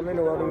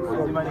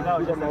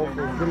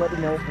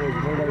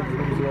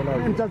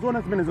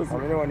ntaziona zimene zonse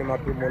amene ni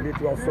mapimo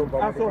litu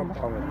asomba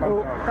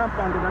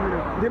kampando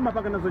namene ndi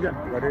mapaka nazo jana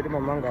ngateti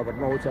mamanga apa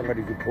timauchanga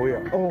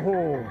tizipoya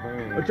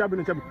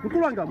chabwino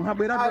mkulu wanga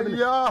mhabwera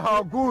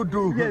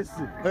gudu yes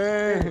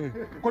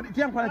kodi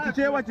tiyankhwana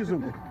chichewa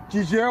chizungu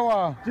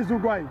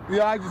chizungu ayi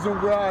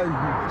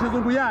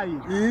chizungu yayi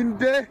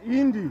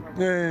indi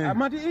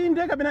mati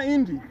inde kapena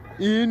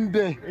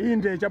inde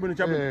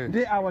chabwino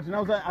ndi awa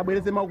tinauza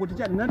abwereze mawu kuti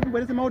chani nati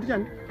bwereze mawu kuti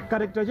chani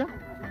character cha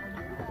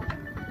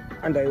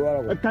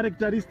andaiwala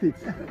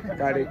characteristics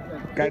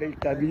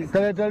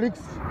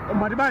characteristics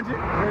matibanji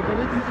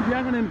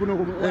ndiyang'aneni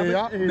kuno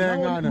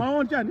neng'ana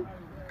maoni chani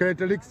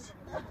characteristics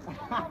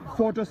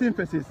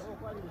photosynthesis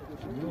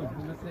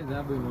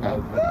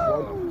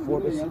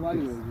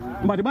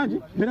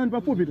matibanji benani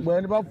pafupi tu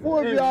bwana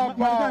pafupi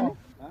hapa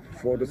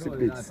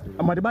photosynthesis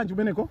matibanji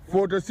beneko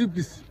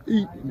photosynthesis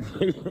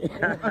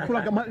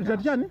akula kama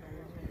chani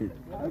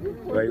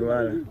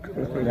waiwala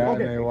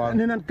okay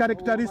nina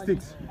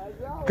characteristics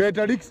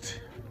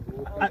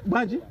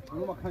banji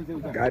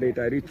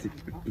characteristics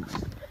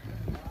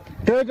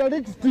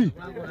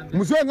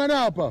musengana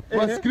hapa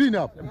pa screen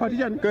hapa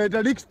patijani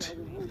characteristics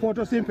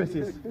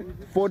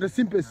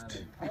photosynthesis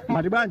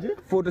matibanji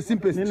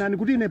photosynthesis nina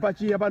nikuti ine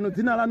pachia pano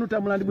dzina lanu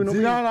tamulandi bwino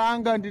dzina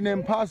langa ndine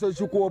mphaso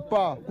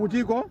chikuopa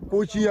kutiko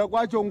kuchiya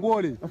kwacho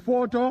ngole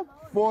photo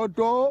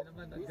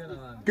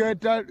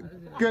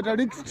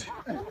characteristics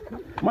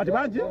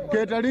matibanji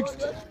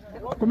characteristics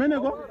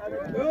kumeneko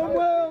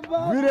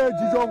village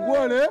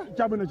chongole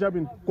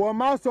chabwino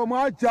komaso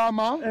mwa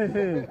chama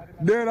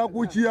dera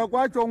kuchiya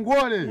kwacho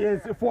ngole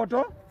yes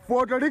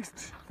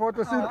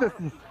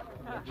photosynthesis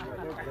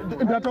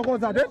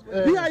ndatokoza te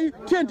iyayi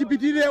tiye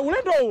ndipitirire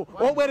ulendo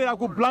obwerera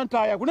ku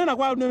Blantyre kunena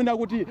kwa unena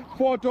kuti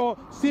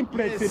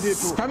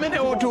photosynthesis nditu pamene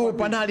otu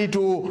panali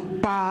tu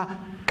pa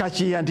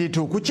kachiya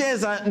ndithu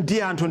kucheza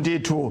ndi anthu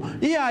ndithu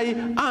iyayi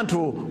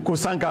anthu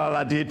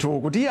kusangalala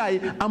ndithu kuti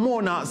iyayi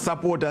amona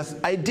supporters.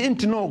 I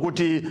didn't know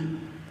kuti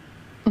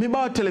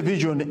Mibawa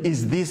television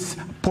is this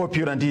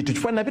popular ndithu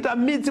chifukwa napita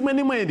midzi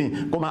mwenimweni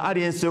koma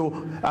aliyense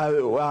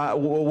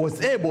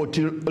was able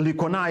to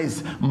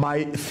recognize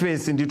my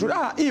face ndithu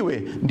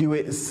iwe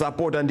ndiwe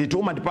supporter ndithu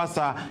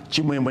umatipasa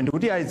chimwemwe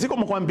ndikuti iyayi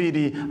zikomo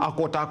kwambiri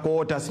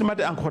akotakota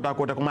sitimati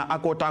ankotakota koma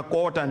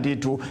akotakota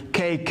ndithu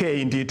KK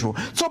ndithu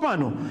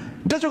tsopano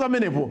ndachoka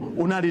menepo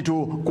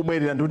unalitu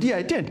kubwerera ndikuti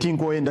iyayi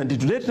tingoyenda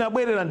ndithu leti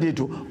tinabwerera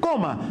ndithu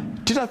koma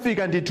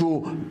titafika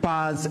ndithu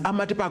pa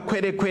amati pa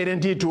khwerekhwere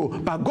ndithu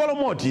pa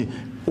golomoti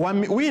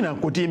wina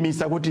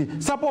kutimisa kuti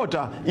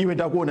Sapota iwe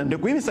ndakuona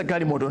ndikuyimisa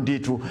galimoto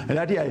ndithu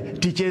lati ayi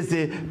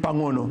ticheze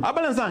pang'ono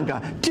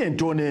abalanzanga tiye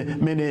ntione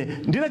mene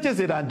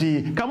ndinachezera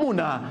ndi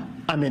kamuna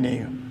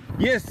ameneyo.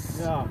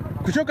 Yes,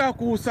 kuchoka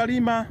ku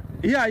Salima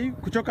iyayi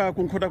kuchoka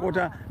ku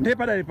Nkhotakota ndiye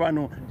padali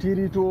pano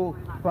tilitu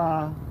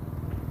pa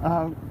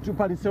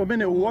pali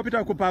seumene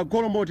wopita ku pa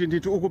golomoti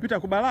ndithu ukupita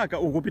ku Balaka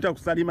ukupita ku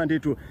Salima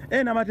ndithu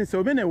ena mati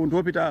seumene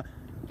ndopita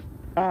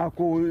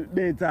ku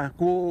Dedza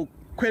ku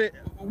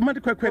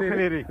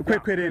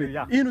kwekwerere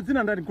inu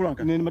dzina ndani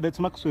kulanga nene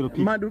madalitso Maxwell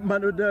P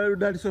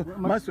madalitso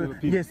Maxwell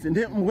yes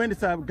ndi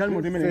mukuyendesa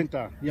galimoto imene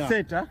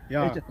center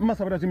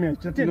masapota chimene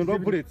ndo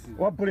bullets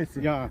wa bullets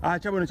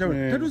chabwino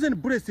tatuzeni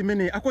bullets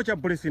imene akocha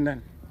bullets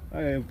ndani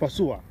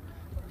Pasua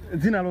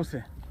dzina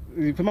lose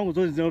Femango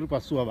zote zina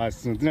Pasua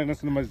basi dzina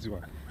nasina maziwa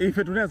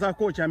ife tuneza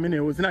kocha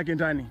amenewo zinake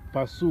ndani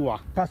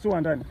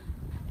Pasua ndani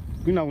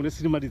kwina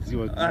ngolesiri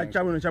malidziwa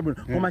chabwino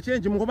koma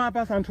change mungoma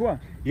apasa anthuwa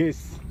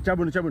yes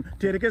chabwino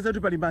tiyerekeze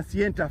tu pali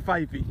masienta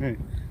 5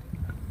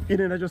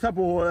 ine ndacho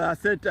sapo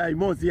seta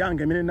imozi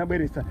yanga imene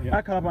nabweresa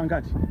akhala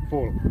pangati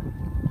 4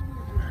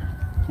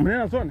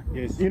 munena zona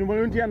yes inu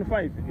muli ndi yanu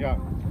 5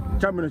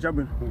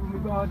 chabwino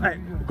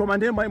koma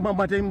ndiye muli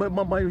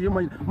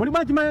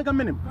bwanji mayanga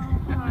mmene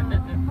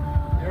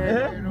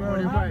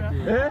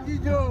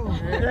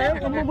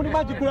muli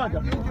bwanji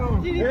kulaga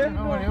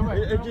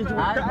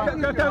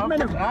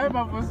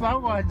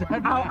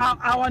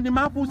awa ni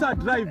mafusa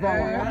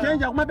driver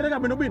chenja kumapereka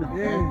bwinobwino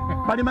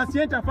pali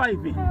masienta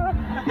 5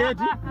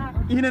 eti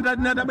ine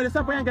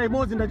ndabweresapo yanga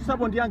imozi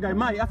ndachisapo ndi yanga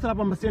imayi asala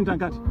pa masienta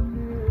ngati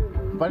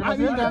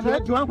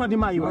chiwangwa ndi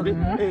mayi wade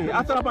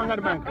asala pa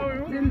ngati banga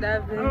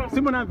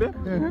simunamve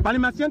pali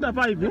masienta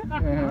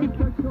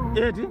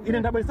 5 eti ine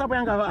ndabweresapo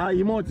yanga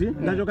imozi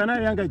ndachoka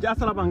nayo yanga ichi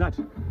asala pa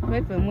ngati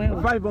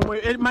 5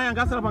 omwe mayi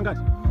yanga asala pa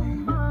ngati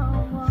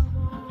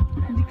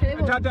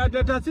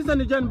sisa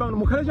ni jani bang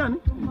mukhale chani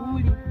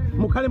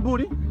mukhale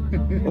mbuli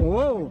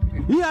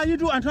iya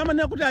yitu anthu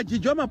amanena kuti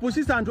ajijo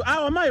amapusisa anthu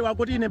awa mayi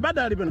wakuti ine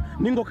badali pano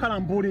ningokhala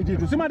mbuli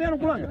ndithu simatero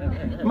kulanga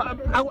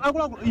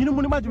akulu inu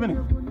muli bwanji pene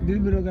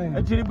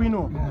chili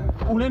bwino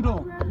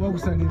ulendo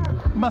wakusalima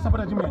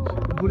Masapota chimene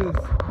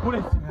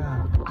bulesi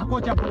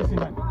akocha bulesi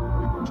ndani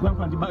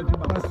chikwankula ndi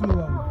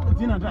Pasua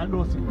dzina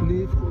ndalose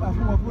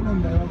afuna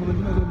mdala wako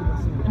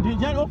ndi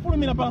jani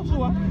ofulumira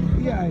Pasua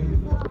iyayi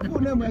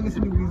funemu yake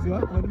sindikuiziwa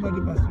kuti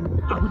Pasua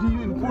akuti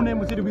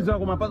funemu sindikuiziwa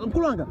koma Pasua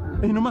mkulanga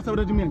ino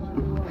Masapota chimene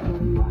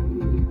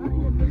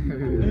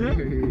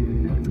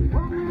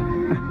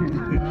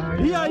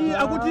iyayi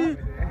akuti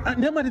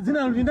ndemati dzina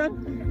lanu ndi ndani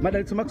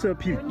madalitso Maxwell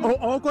P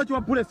kochi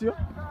wa bulesi yo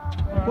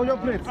kochi wa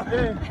bulesi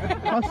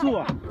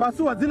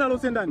Pasua dzina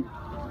lose ndani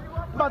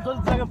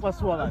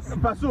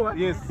Pasua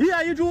yes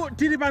iya yitu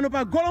tili pano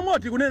pa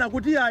golomoti kunena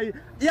kuti iyayi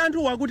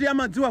anthu wakuti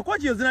amadziwa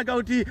kochiyo zinaka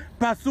kuti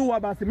Pasua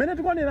basi mene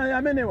tikuonera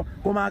amenewa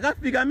koma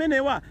akafika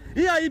amenewa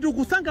iya yitu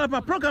kusangala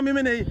pa program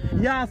imeneyi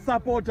ya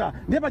Sapota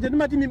ndiye pacha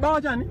timati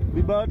Mibawa chani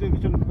Mibawa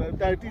television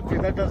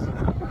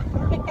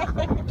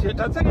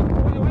tatseke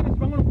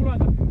pang'ono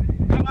kulanga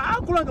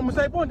Kulanga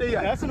musaiponde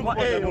iya.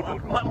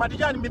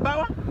 Matijani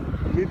Mibawa?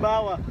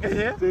 Mibawa.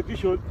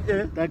 Television.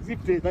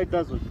 Taxifte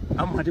 5,000.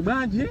 Amati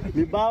bwanji?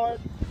 Mibawa.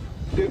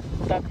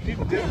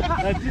 Taxifte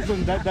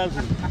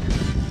 5,000.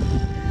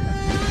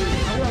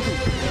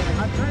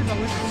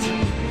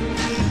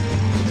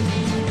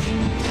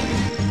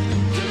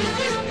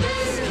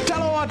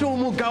 Watu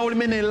mugawo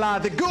limene la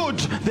the good,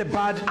 the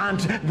bad and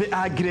the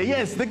ugly.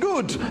 Yes, the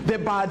good, the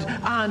bad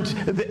and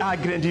the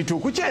ugly nditu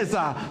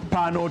kucheza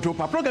pano tu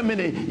pa program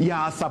imene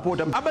ya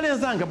Sapota. Abale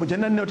zanga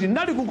bujana noti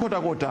nali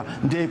kukota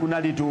nde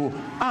kunalitu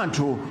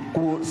anthu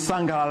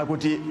kusangalala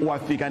kuti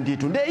wafika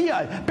nditu. Nde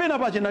iya pena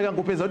pache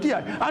ndakangopeza kuti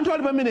anthu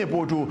ali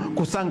pamenepo tu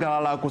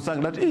kusangalala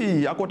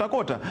kuti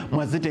akota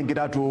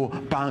mwazitengeratu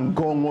pa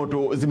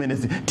ngongoto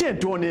zimenezi. Tiye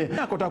tione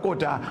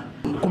akota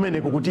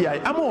kumeneko kuti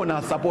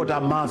amaona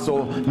Sapota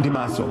maso ndi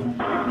maso.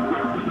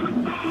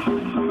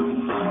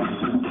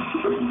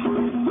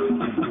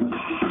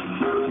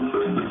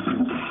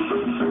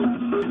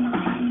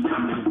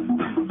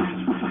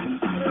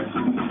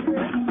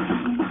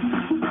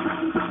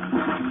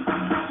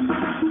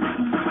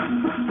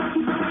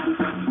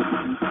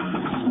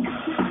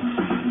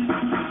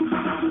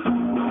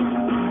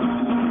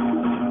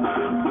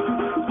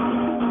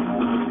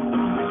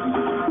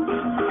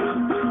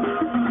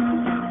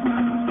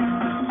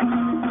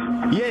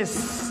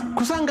 Yes,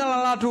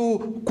 kusangalala tu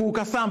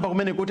kukasamba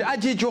kumene kuti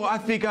ajijo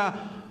afika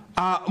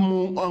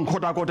mu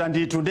nkhotakota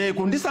nditu nde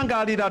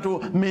kundisangalalira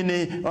tu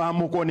mene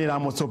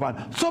mukuoneramo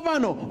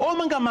tsopano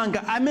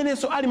omangamanga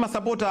amenenso ali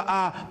masapota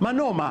a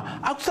manoma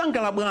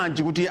akusangala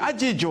bwanji kuti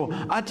ajijo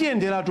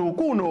atiyenderatu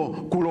kuno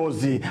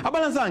kulozi.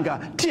 Abalanzanga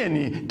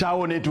tiyeni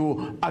taone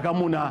tu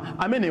akamuna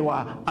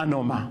amenewa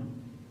anoma.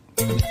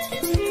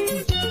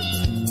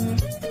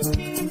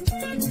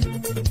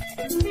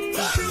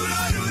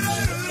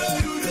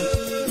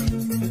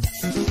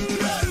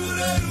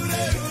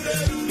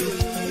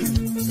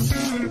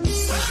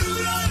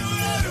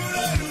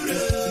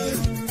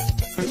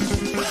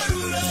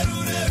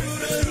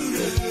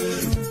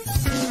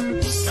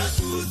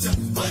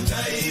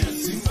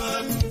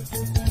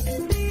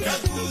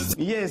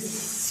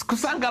 Yes,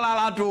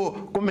 kusangalala tu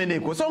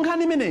kumeneko. So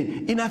nkhani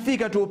imene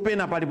inafika tu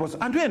pena paliponso.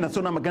 Anthu ena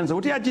sona maganiza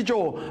kuti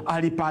ajicho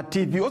ali pa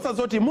TV.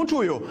 Osazoti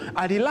munthuyo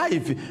ali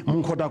live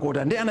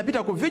munkhotakota. Nde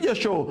anapita ku video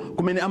show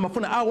kumene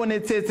amafuna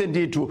aonetsetse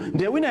nditu.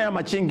 Nde wina ya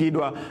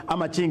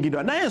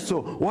amachingidwa.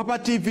 Nayenso wapa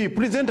TV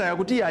presenter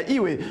yakuti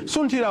iwe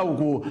sunthira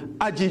uku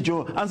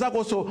ajicho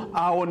anzakonso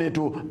aone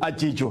tu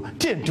ajicho.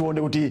 Tiye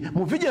tione kuti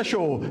mu video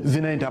show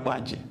zinaenda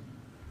bwanji.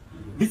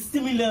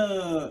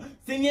 Bismillah.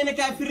 Senyene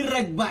ka firi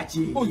rek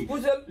bàcci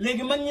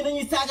léegi mag ñi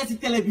dañuy saaga ci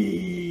télé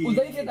bi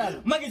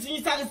mag yi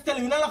suñuy saaga ci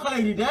télé bi na la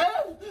xale yi de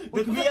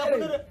dëkk bi yàpp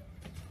na de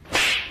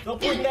soo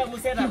ko neex mu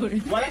seetaan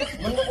wala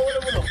mën nga ko wala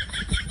mënoo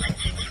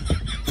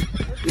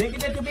léegi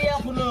dëkk bi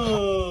yàpp na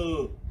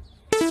no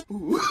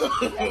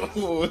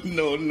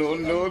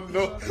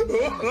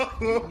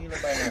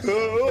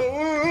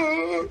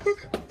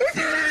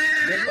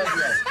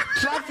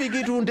Traffic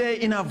itunde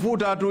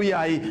inavuta tu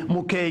yai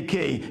mu KK.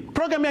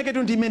 Program yake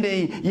tu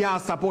ndimene ya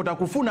Sapota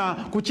kufuna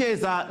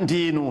kucheza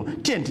ndinu.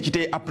 Tienti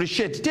chite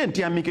appreciate,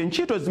 tienti amike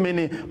nchito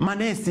zimene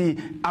manesi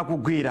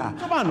akugwira.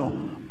 Tsopano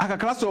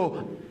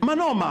akakalaso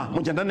manoma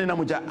mujandane na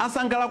muja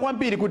asangala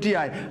kwambiri kuti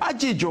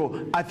ajijo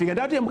afika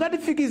ndati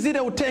mukatifikizire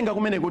utenga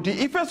kumene kuti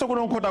ifeso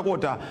kuno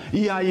nkhotakota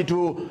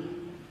tu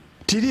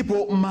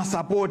tilipo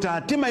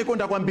masapota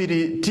timaikonda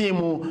kwambiri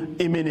timu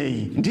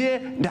imeneyi.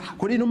 Ndiye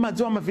kodi inu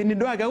madziwa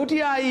mavinidwe ake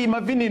kuti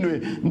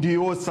mavinidwe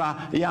ndiyosa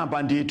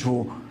yamba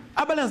ndithu.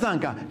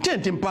 Abalanzanga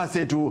tenti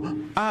mpase tu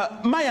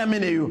mayi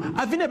ameneyu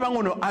avine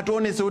pang'ono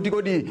atuonese kuti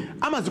kodi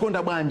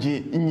amazikonda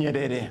bwanji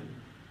Nyerere.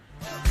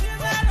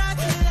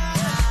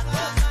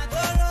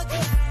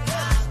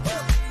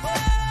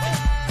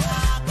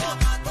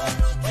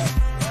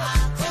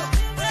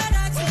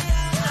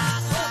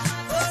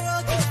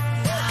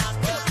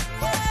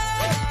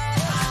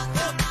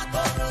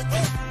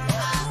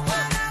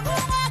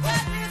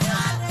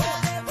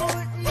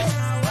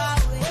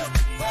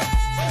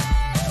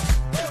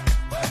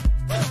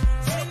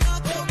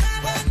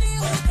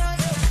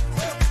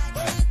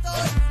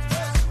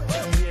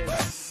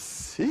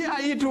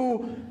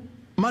 Itu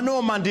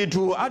manoma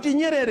nditu ati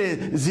Nyerere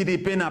zili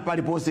pena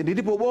paliponse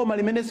ndilipo boma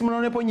limene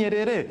simunaonepo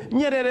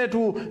Nyerere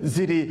tu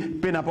zili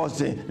pena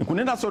ponse.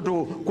 Kunenda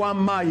sotu kwa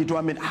mayi tu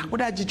amene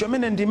kuti ajicho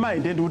amene ndi mayi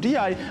ndendi kuti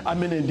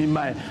amene ndi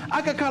mayi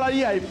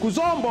akakhala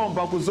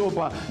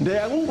kuzopa nde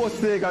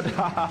akungoseka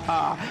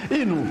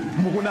inu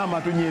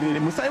mukunama tu Nyerere.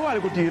 Musaiwale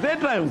kuti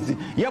Red Lions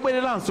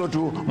yabwereranso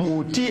tu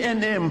mu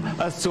TNM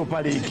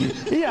Super League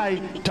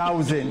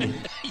 1000.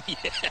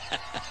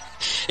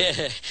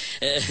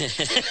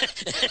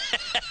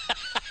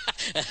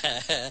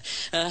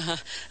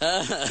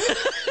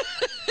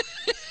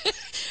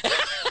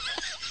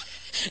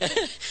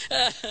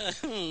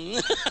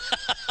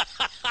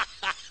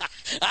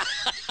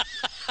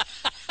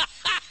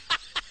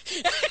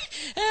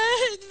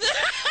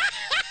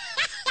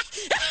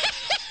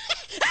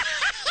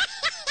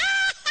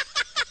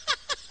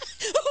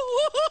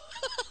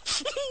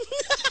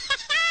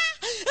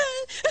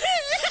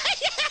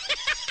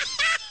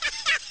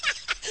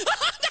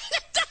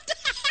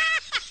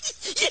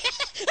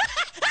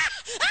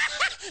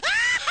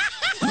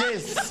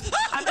 yes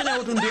amene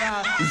kuti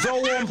ndiya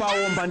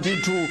zowomba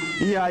ndithu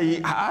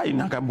iyayi hayi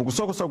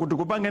nakambukusokosa kuti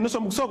kupanga inenso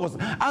mukusokosa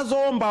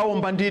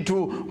azowomba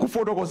ndithu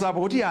kufotokozapo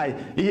kuti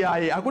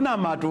iyayi hakuna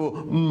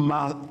matu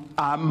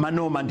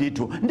manoma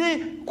ndithu ndi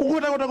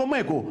kukotakota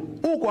komweko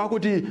uko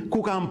akuti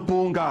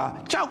kukampunga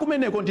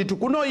chakumeneko ndithu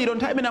kunoiro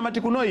nthawi imene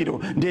amati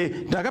kunoiro ndi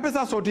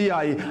ndakapezanso kuti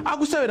iyayi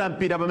akusewera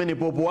mpira pamene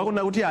popo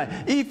akuna kuti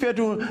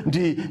ifetu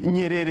ndi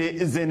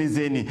nyerere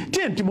zenizeni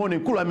tiye timone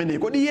mkulu amene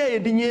kodi yeye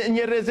ndi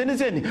nyerere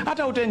zenizeni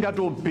atautenga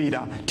tu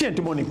mpira tiye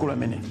timone mkulu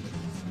amene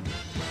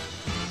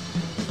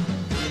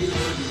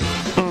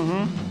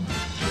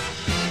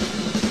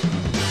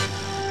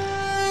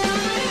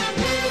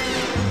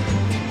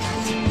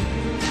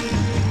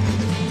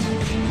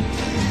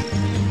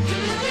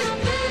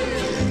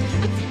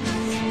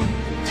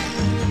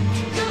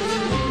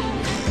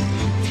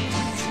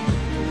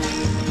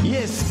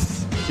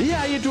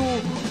iyayitu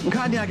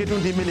nkhani yake tu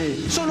ndimene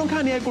sono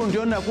nkhani yayikulu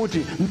ndiona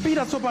kuti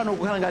mpira tsopano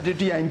kukhala ngati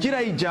tiya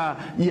njira ija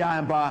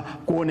yayamba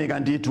kuoneka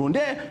ndithu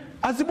nde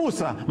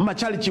azibusa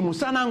m'matchalichi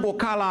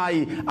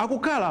musanangokhalayi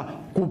akukhala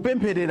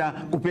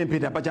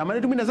kupempherera paja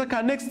amene tumwina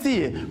zakhala next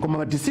year koma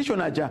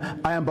madecision aja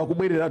ayamba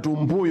kubwereratu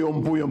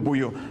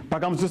mbuyo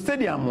pakamzo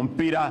stadium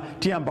mpira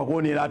tiyamba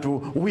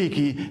kuoneratu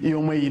wiki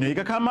yomwe ino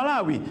ikakhala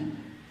Malawi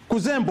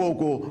kuzembo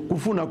uko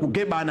kufuna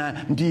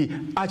kugebana ndi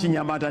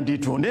achinyamata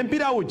ndithu nde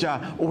mpira uja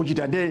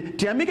ukuchita nde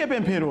tiyamike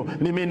pemphero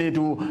limene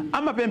tu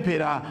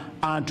amapemphera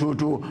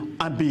anthu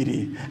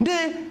ambiri nde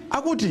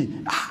akuti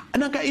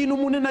nanga inu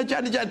munena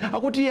chani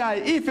akuti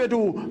ife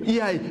tu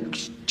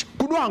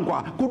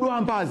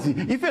kudwambazi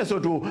ifeso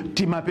tu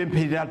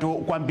timapemphereratu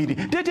kwambiri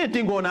tete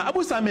tingona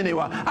abusa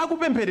amenewa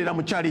akupempherera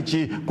mu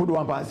chalichi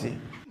kudwambazi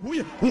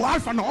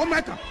Alpha na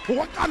Omega,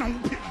 wakana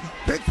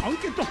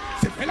bethankito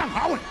sivela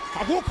ngawe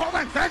akukho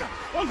kwenzeka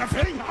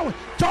ongaveli ngawe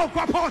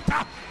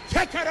Sapota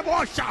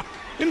chekerebosha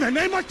in the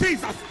name of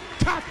Jesus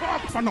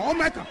Alpha na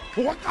Omega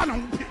wakana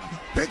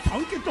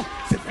bethankito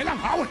sivela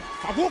ngawe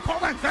akukho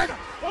kwenzeka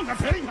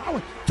ongaveli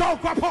ngawe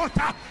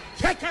Sapota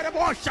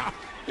chekerebosha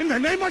in the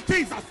name of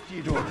Jesus.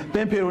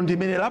 Pemphero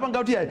ndimene lapa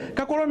ngati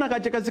kakolona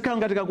kache kazikhala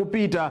ngati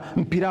kakupita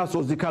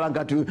mpiraso zikhala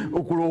ngati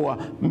ukulowa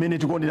mmene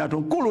tikuonera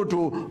mkulu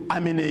tu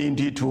amene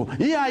ndithu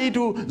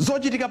iyayitu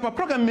zochitika pa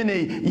program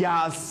imene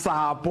ya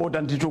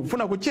Sapota ndithu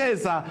kufuna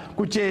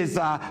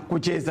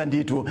kucheza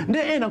ndithu nde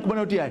ena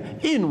nkubona kuti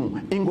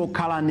inu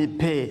ingokhalani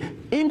pe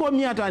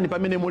ingomyatani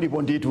pamene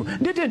mulipo ndithu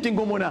ndite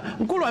tingomona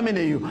mkulu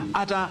ameneyu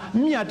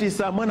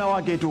atamyatisa mwana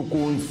wake tu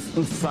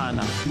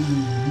kunsana.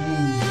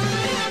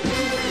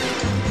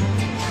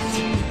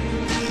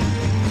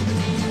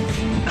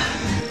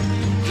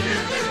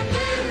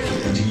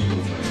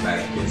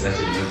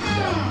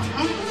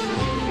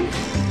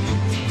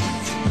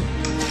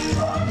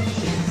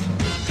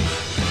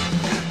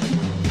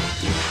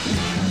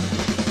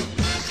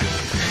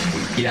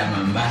 Kila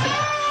mambara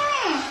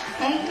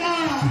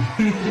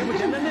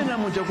ndikuchenanena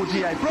muja kuti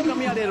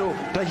programu ya lero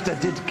tachita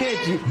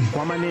dedicate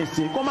kwa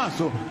manesi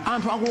komanso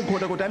anthu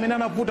akukhota kuti amene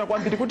anavuta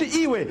kwambiri kuti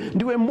iwe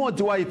ndiwe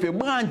mmodzi wa ife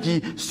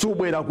bwanji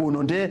subwera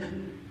kuno nde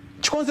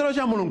chikonzero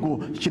cha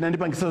Mulungu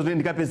chinandipangisa kuti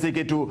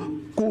ndikapezeke tu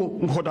ku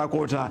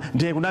nkhotakota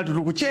ndiye kunati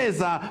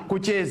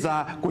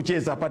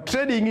kucheza pa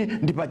trading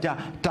ndi paja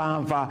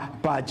tamva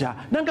paja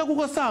nanga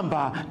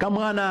kukosamba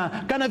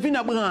kamwana kana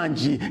vina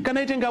bwanji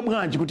kana itenga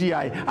bwanji kuti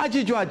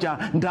achicho aja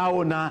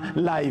ndaona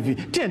live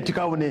tiye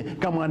tikaone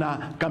kamwana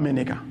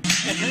kameneka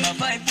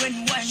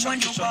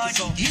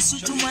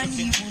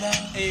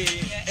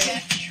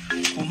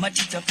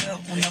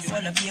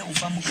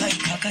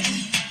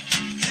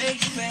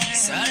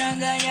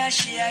Saranganya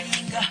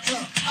sharinga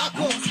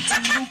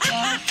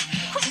Mutinuka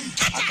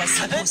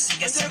Akasabosi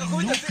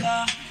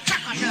gasanuka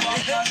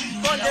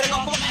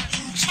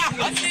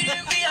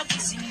Wafirimbia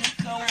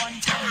kusimuka one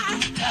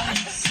time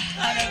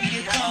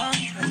Arabika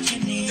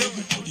Uchene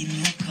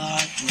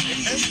kuinuka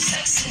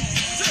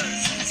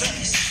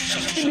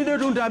Ndido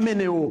tunda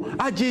amenewo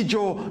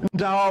ajijo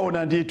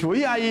ndawaona ndithu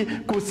iyayi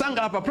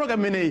kusangala pa program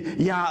imeneyi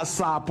ya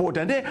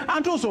Sapota nde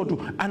anthu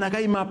tu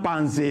anakaima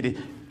panzere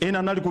ena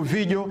anali ku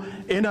video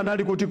ena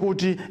anali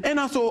kuti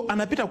enanso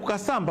anapita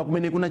kukasamba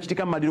kumene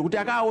kunachitika maliro kuti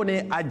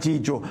akaone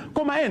ajijo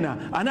koma ena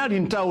anali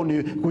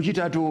mtauni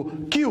kuchita tu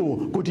queue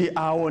kuti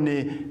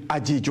aone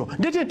ajijo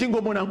ndete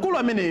tingomona mkulu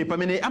amene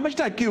pamene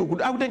amachita queue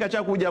kuti akutenga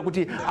chakudya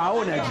kuti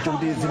aone ajijo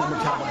kuti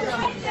zinamuthawa.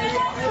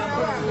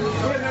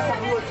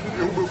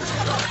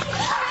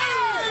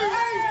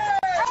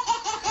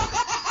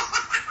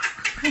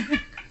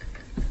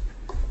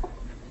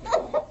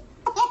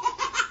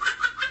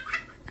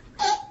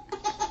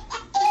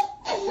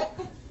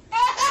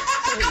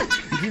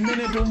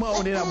 Ndimene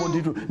tumaonera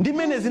monditu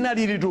ndimene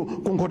zinaliri tu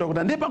kunkhota kuti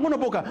ndi pang'ono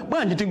poka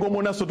bwanji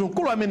tingomonanso tu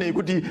mkulu ameneyi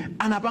kuti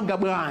anapanga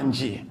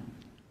bwanji.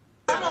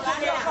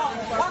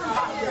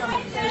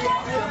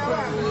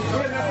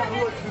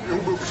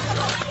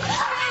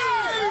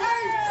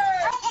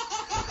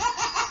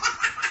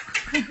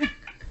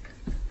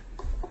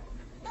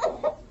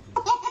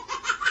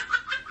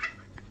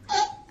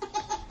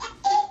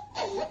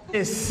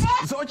 Yes,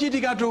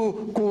 zochitika tu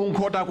ku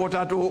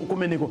kunkhota tu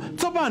kumeneko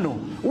tsopano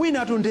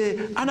wina tunde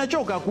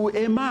anachoka ku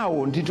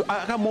Emau ndithu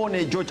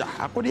akamone Georgia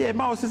akuti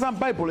Emau sisa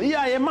Bible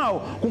iya Emau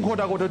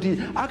kunkhota kuti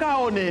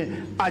akaone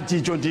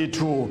ajijo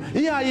ndithu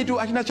iya itu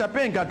achina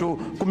chapenga tu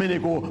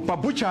kumeneko pa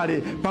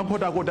buchale pa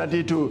nkhota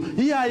ndithu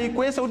iya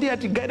kwesa kuti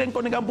atigaire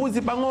nkoneka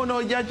mbuzi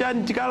pang'ono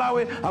jachani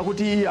tikalawe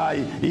akuti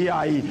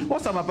iyayi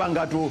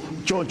osamapanga tu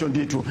choncho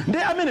ndithu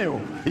nde ameneyo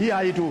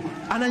iya itu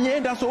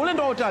ananyenda so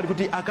ulendo otali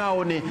kuti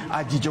akaone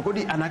ajijo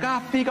kuti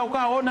anakafika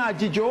ukaona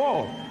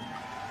ajijo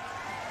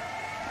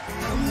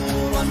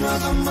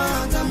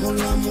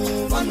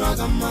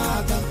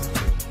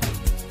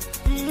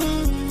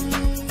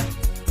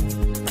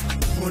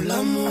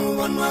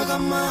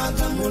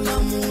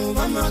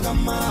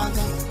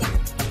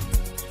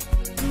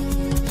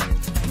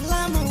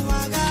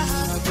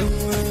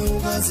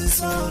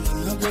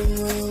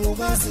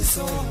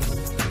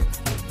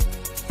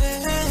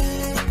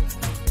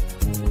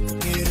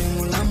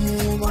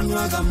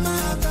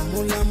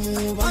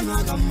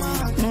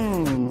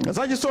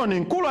zachisoni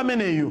mkulu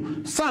ameneyu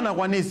sana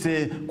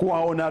kwanise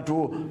kuwaona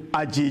tu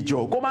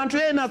ajijo koma anthu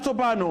ena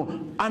tsopano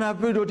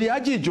anapita kuti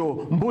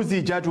ajijo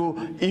mbuzi jatu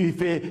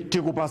ife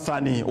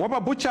tikupasani wapa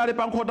buchale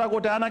pa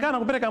nkhota anakana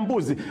kupereka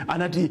mbuzi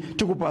anati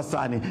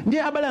tikupasani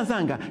ndiye abale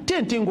anzanga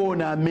tiye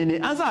tingoona amene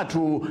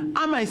anzathu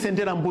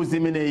amayisendera mbuzi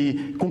imeneyi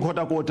ku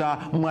nkhota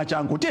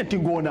mwachangu tiye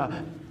tingoona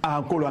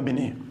mkulu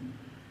ameneyu.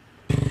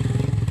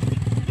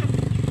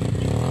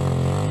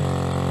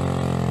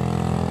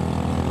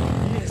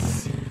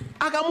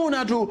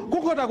 Akamuna tu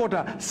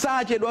kunkhota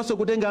sachedwaso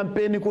kutenga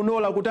mpeni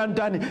kunola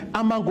kutantani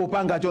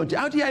amangopanga chonchi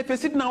ati ife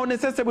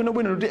sitinaonesese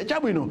bwinobwino kuti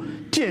chabwino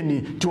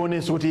tiyeni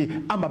tionese kuti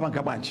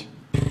amapanga bwanji.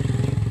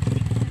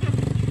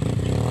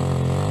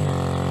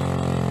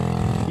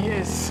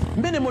 Yes,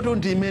 mbene moto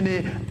ndi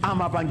imene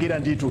amapangira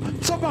ndithu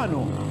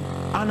tsopano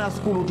ana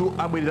skulu tu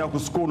abwerera ku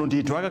skulu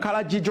ndithu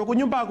akakhala jijo ku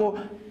nyumbako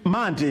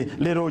Monday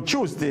lero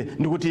Tuesday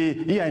ndikuti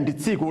iya ndi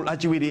tsiku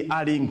lachiwiri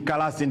ali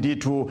mkalasi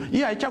ndithu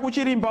iya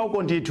chakuchirimba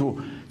uko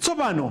ndithu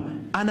tsopano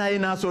ana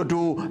enaso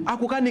tu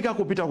akukanika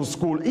kupita ku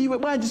skulu iwe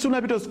bwanji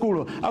sunapita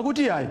skulu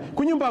akuti yayi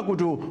ku nyumbako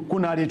tu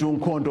kunali tu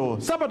nkhondo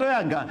sapato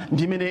yanga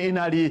ndimene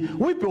inali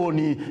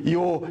weapon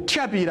yo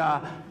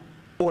thyapira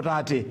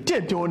otate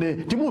tiye tione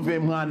timuve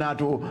mwana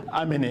tu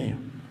ameneyo.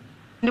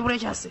 Ndibule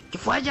chase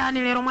chifukwa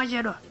chani lero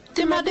mwachedwa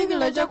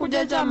timadikila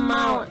chakudya cha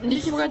mmawa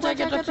ndi chifukwa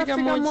chake tafika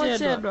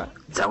mochedwa.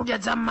 Zakudya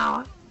za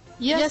mmawa?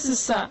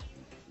 Yes sir.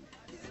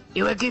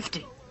 Iwe Gift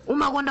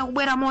umakonda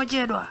kubwera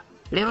mochedwa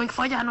lero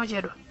chifukwa chani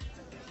ochedwa?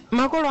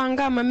 Makolo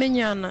anga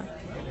amamenyana.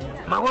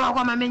 Makolo ako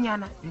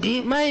amamenyana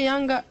ndi mayi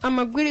yanga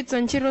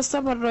amagwiritsa ntchito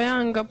sapato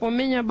yanga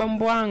pomenya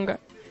bambo anga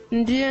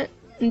ndiye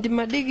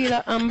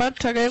ndimadikila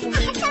ambathakaye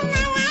kumenya.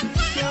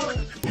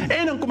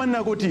 Ena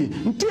nkumanena kuti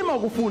mtima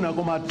ukufuna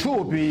koma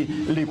thupi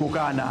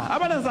likukana.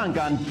 Abale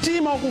anzanga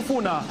mtima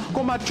ukufuna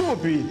koma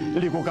thupi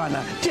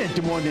likukana. Tiye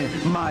timone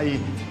mayi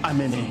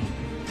amene.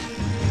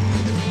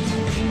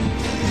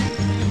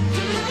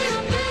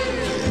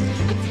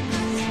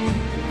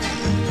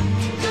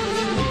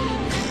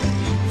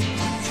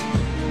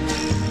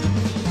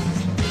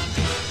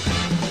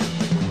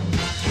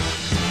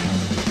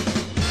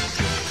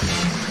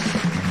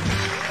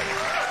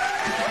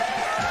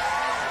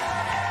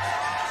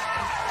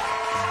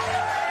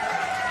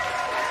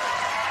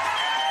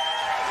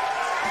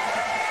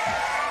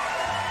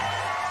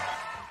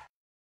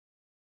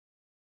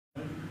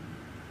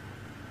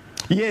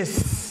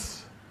 Yes,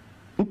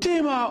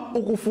 mtima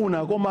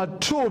ukufuna koma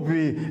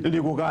thupi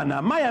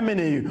likukana. Mayi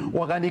ameneyu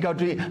wakanika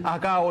kuti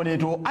akaone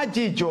tu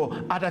ajijo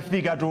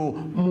atafika tu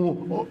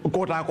mu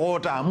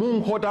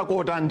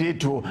nkhota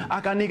ndithu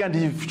akanika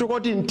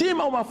ndichokoti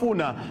mtima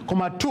umafuna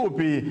koma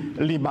thupi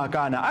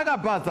limakana.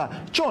 Akapasa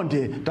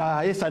chonde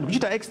tayesani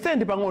kuchita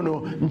extend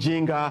pang'ono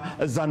njinga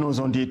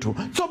zanuzo ndithu.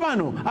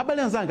 Tsopano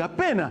abale anzanga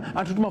pena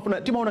anthu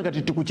timaona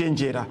ngati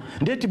tikuchenjera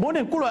ndiye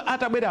tibone mkulu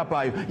atabwera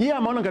payo iye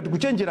amaona ngati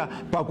kuchenjera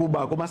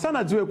pakuba koma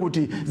sanadziwe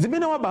kuti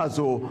zimene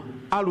wabazo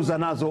aluza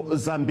nazo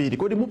zambiri.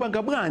 Kodi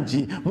mupanga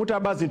bwanji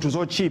mutaba zinthu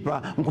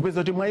zochipa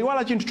nkupeza kuti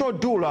mwayiwala chinthu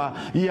chodula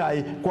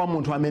iyayi kwa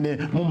munthu amene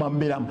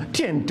mumambera.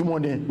 Tiye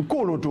timone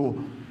mkulu tu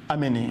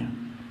amene.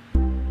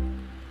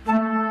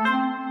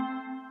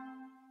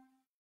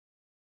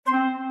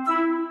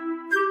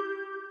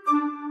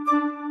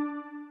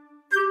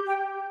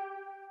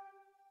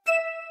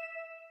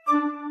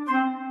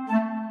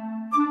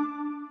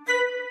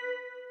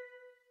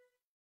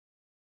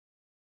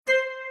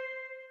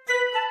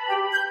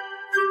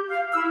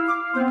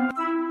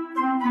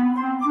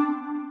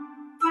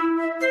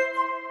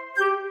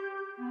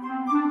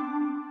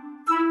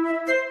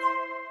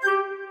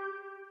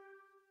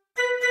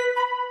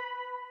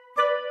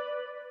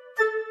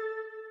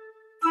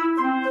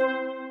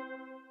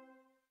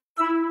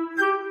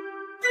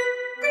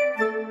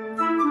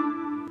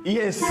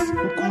 Yes,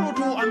 mkulu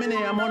tu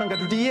amene amaona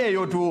ngati kuti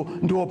iyeyo tu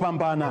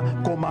ndiwopambana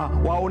koma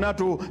waona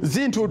tu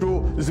zinthu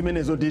tu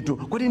zimenezo ndithu.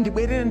 Kodi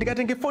ndibwerere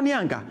ndikatenge foni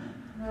yanga?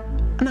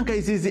 nanga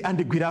izizi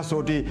andigwira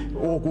soti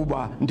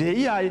okuba ndiye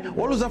iyayi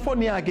waluza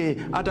foni yake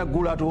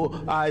atagula tu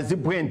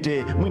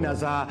zibwente mwina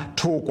za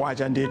 2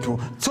 kwacha ndithu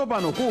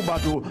tsopano kuba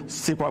tu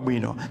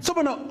sikwabwino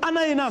tsopano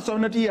ana enaso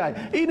anati iyayi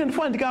ine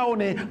ndifuna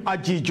ndikaone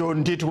ajijo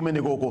ndithu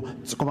kumene koko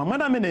koma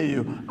mwana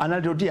ameneyo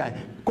anati kuti iyayi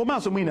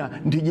komanso mwina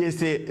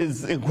ndidyese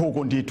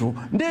nkhuku ndithu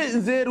ndi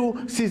nzeru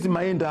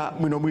sizimayenda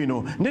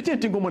bwinobwino nditiye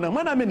tingomona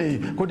mwana ameneyo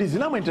kuti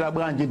zinamwendera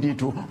bwanji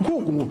ndithu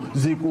nkhuku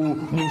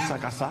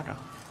zikumusakasaka.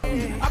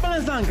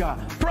 Abalazanga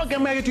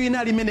program yake tu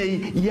inali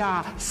imeneyi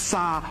ya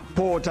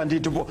Sapota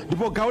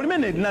ndipo gawo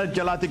limene linali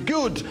the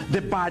good,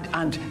 the bad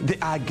and the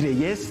ugly.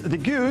 Yes, the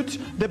good,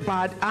 the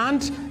bad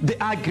and the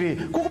ugly.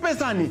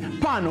 Kukupezani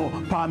pano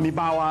pa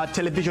Mibawa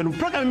television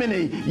program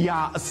imeneyi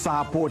ya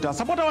Sapota.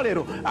 Sapota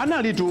walero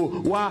anali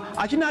tu wa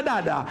achina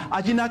dada,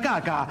 achina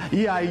kaka,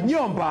 iyayi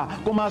nyomba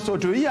komanso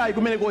tu iyayi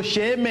kumeneko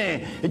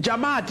sheme,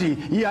 jamati,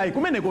 iyayi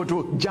kumeneko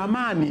tu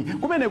jamani,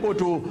 kumeneko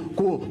tu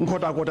ku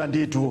nkhotakota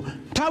ndithu.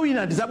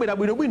 Tawina ndizabwera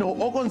bwinobwino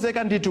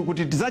okonzeka ndithu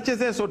kuti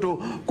tizachezeso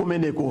tu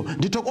kumeneko.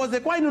 Ndithokoze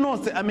kwa inu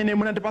nonse amene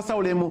munandipasa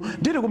ulemu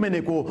ndili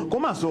kumeneko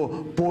komanso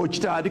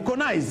pochita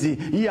recognize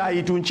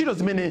iyayi tu ntchito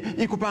zimene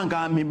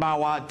ikupanga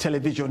Mibawa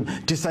television.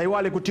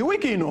 Tisayiwale kuti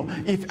wiki ino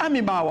if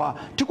Mibawa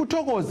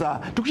tikuthokoza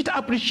tikuchita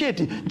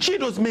appreciate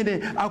ntchito zimene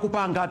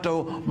akupanga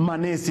to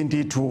manesi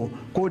ndithu.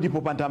 Kodi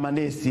popanda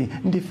manesi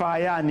ndife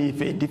ayani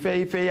ife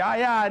ndife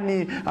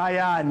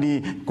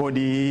ayani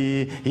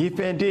kodi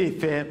ife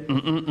ndife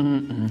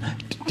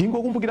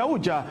tingokumbukira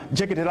uja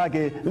jakete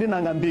lake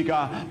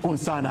linang'ambika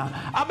kunsana.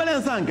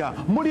 Abalenzanga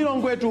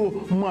mulilongwe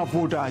tu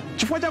mwavuta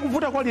chifukwa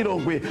chakuvuta kwa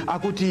lilongwe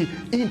akuti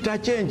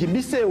interchange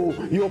misewu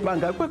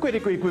yopanga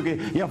kwekwe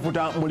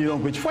yavuta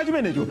mulilongwe chifukwa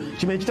chimenecho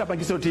chimene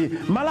chitapangisa kuti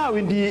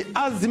Malawi ndi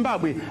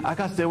Zimbabwe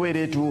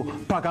akasewere tu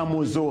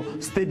pakamuzo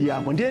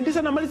stadium. Ndiye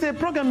ndisanamalize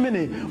program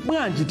imene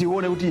bwanji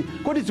tione kuti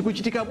kodi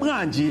zikuchitika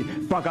bwanji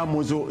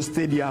pakamuzo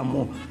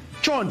stadium.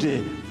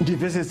 Chonde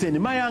ndiveseseni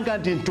mayanga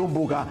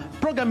ndintumbuka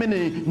program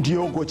ene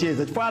ndiyo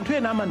KUCHEZA chifukwa anthu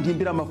ena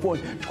amandiyimbira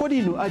mafoni kodi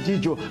inu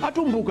ajijo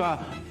atumbuka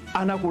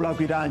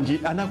anakulakwiranji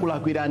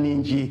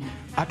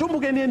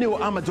atumbuke niyenewo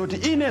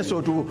amadzoti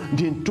ineso tu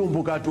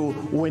ndintumbuka tu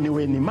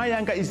weni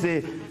mayanga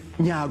ise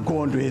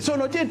nyagondwe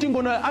sono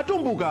tingono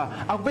atumbuka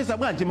akupeza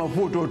bwanji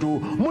mavuto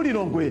tu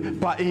mulilongwe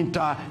pa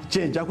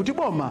interchange akuti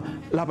boma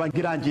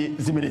lapangiranji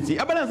zimenezi.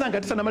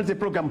 Abalazanga tisanamalize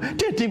program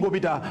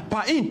tingopita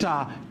pa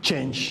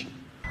interchange.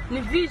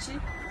 Ni vichi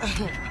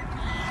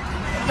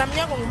na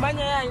mnyako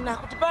ngumanya ya ina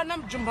kutipana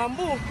mjumba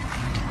mbu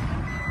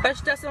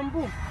pashita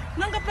sambu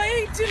nanga pa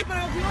 18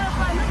 para kuyoya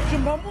pana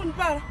mjumba mbu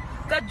nipara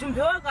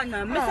kajumbe waka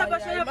na mesa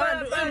pashaya para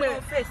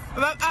face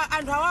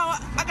andu hawa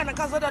akana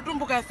kazota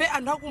tumbuka efe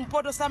andu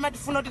hakumpoto sama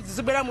tifuna kuti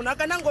zizibera muno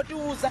akanangoti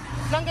uza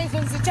nanga izo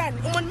nzichani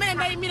umwe mmene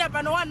ndayimira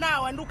pano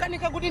wanawa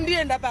ndukanika kuti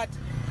ndiyenda pati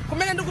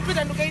kumene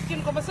ndikupita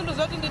ndikaitini koma sindu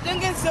zoti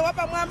nditengese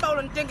wapa mwamba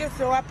ulo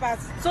nditengese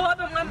wapasi so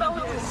wapa mwamba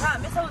ulo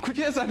mesa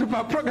KUCHEZA tu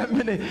pa program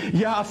imene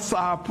ya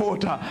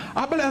Sapota.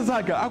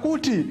 Abalazanga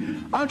akuti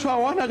anthu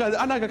awo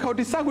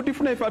anakakauti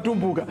sakutifuna ife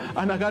atumbuka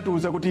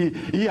anakatiuza kuti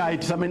iyayi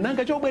tisamene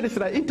nanga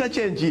chobweresera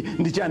interchange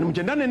ndi chani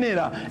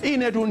muchendanenera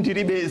inetu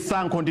ndilibe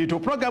sankho ndithu.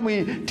 Program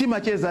iyi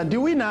timacheza ndi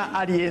wina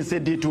aliyense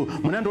ndithu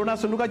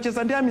munandionanso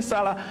ndikacheza ndi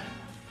amisala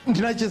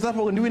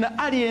ndinachezapo ndi wina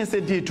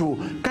aliyense ndithu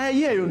kaya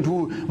iyeyo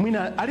ndu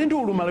mwina ali ndi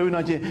ulumala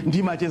winache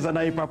ndimacheza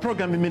naye pa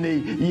program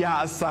imeneyi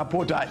ya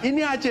Sapota.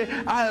 Ini ache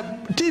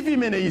TV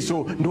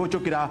imeneyiso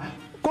ndiochokera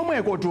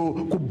komweko tu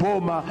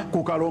kuboma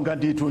kukalonga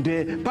ndithu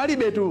nde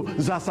palibetu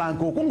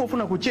zasankho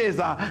kungofuna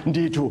kucheza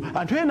ndithu.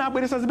 Anthu ena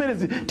abweresa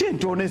zimenezi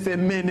tintionese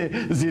mmene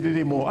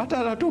zililimo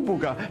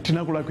atatumbuka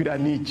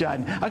tinakulakwirani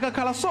chani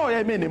akakhala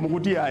soya imene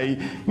mukuti ayi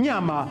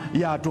nyama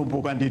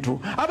yatumbuka ndithu.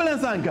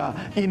 Abalazanga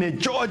ine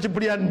George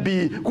Brian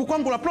B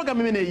kukwangula program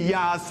imene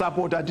ya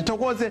Sapota.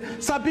 Tithokoze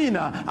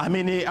Sabina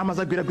amene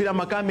amazagwiragwira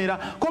makamera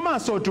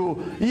komanso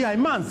tu iyayi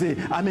Manze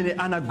amene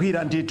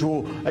anagwira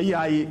ndithu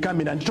iyayi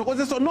kamera.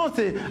 Ndithokozeso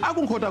nonse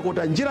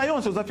kota njira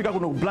yonse zafika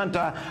kuno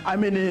kublanta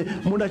amene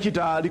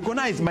munachita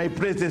recognize my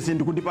presence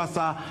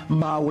ndikundipasa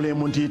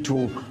maulemu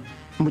ndithu.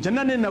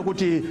 Muchananena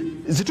kuti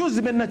zithu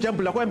zimene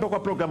najambula kwayamba kwa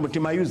program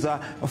timayuza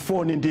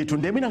phone ndithu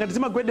ndemina ngati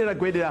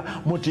zimagwedera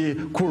muti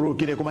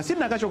khululukire koma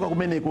sina kachoka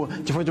kumeneko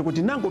chifukwa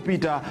chokuti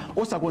nangopita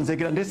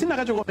osakonzekera ndi sina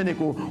kachoka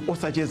kumeneko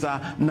osacheza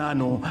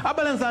nanu.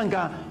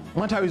 Abalazanga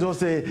mwanthawi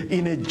zonse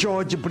ine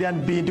George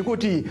Brian B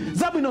ndikuti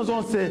zabwino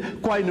zonse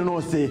kwa inu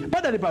nonse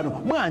padali pano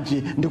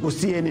bwanji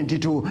ndikusiyeni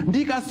ndithu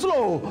ndika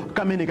slow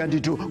kameneka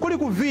ndithu kuli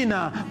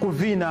kuvina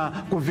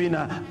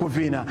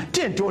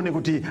tiye tione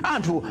kuti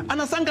anthu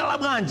anasangalala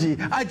bwanji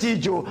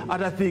ajijo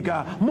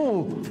atafika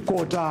mu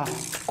kota.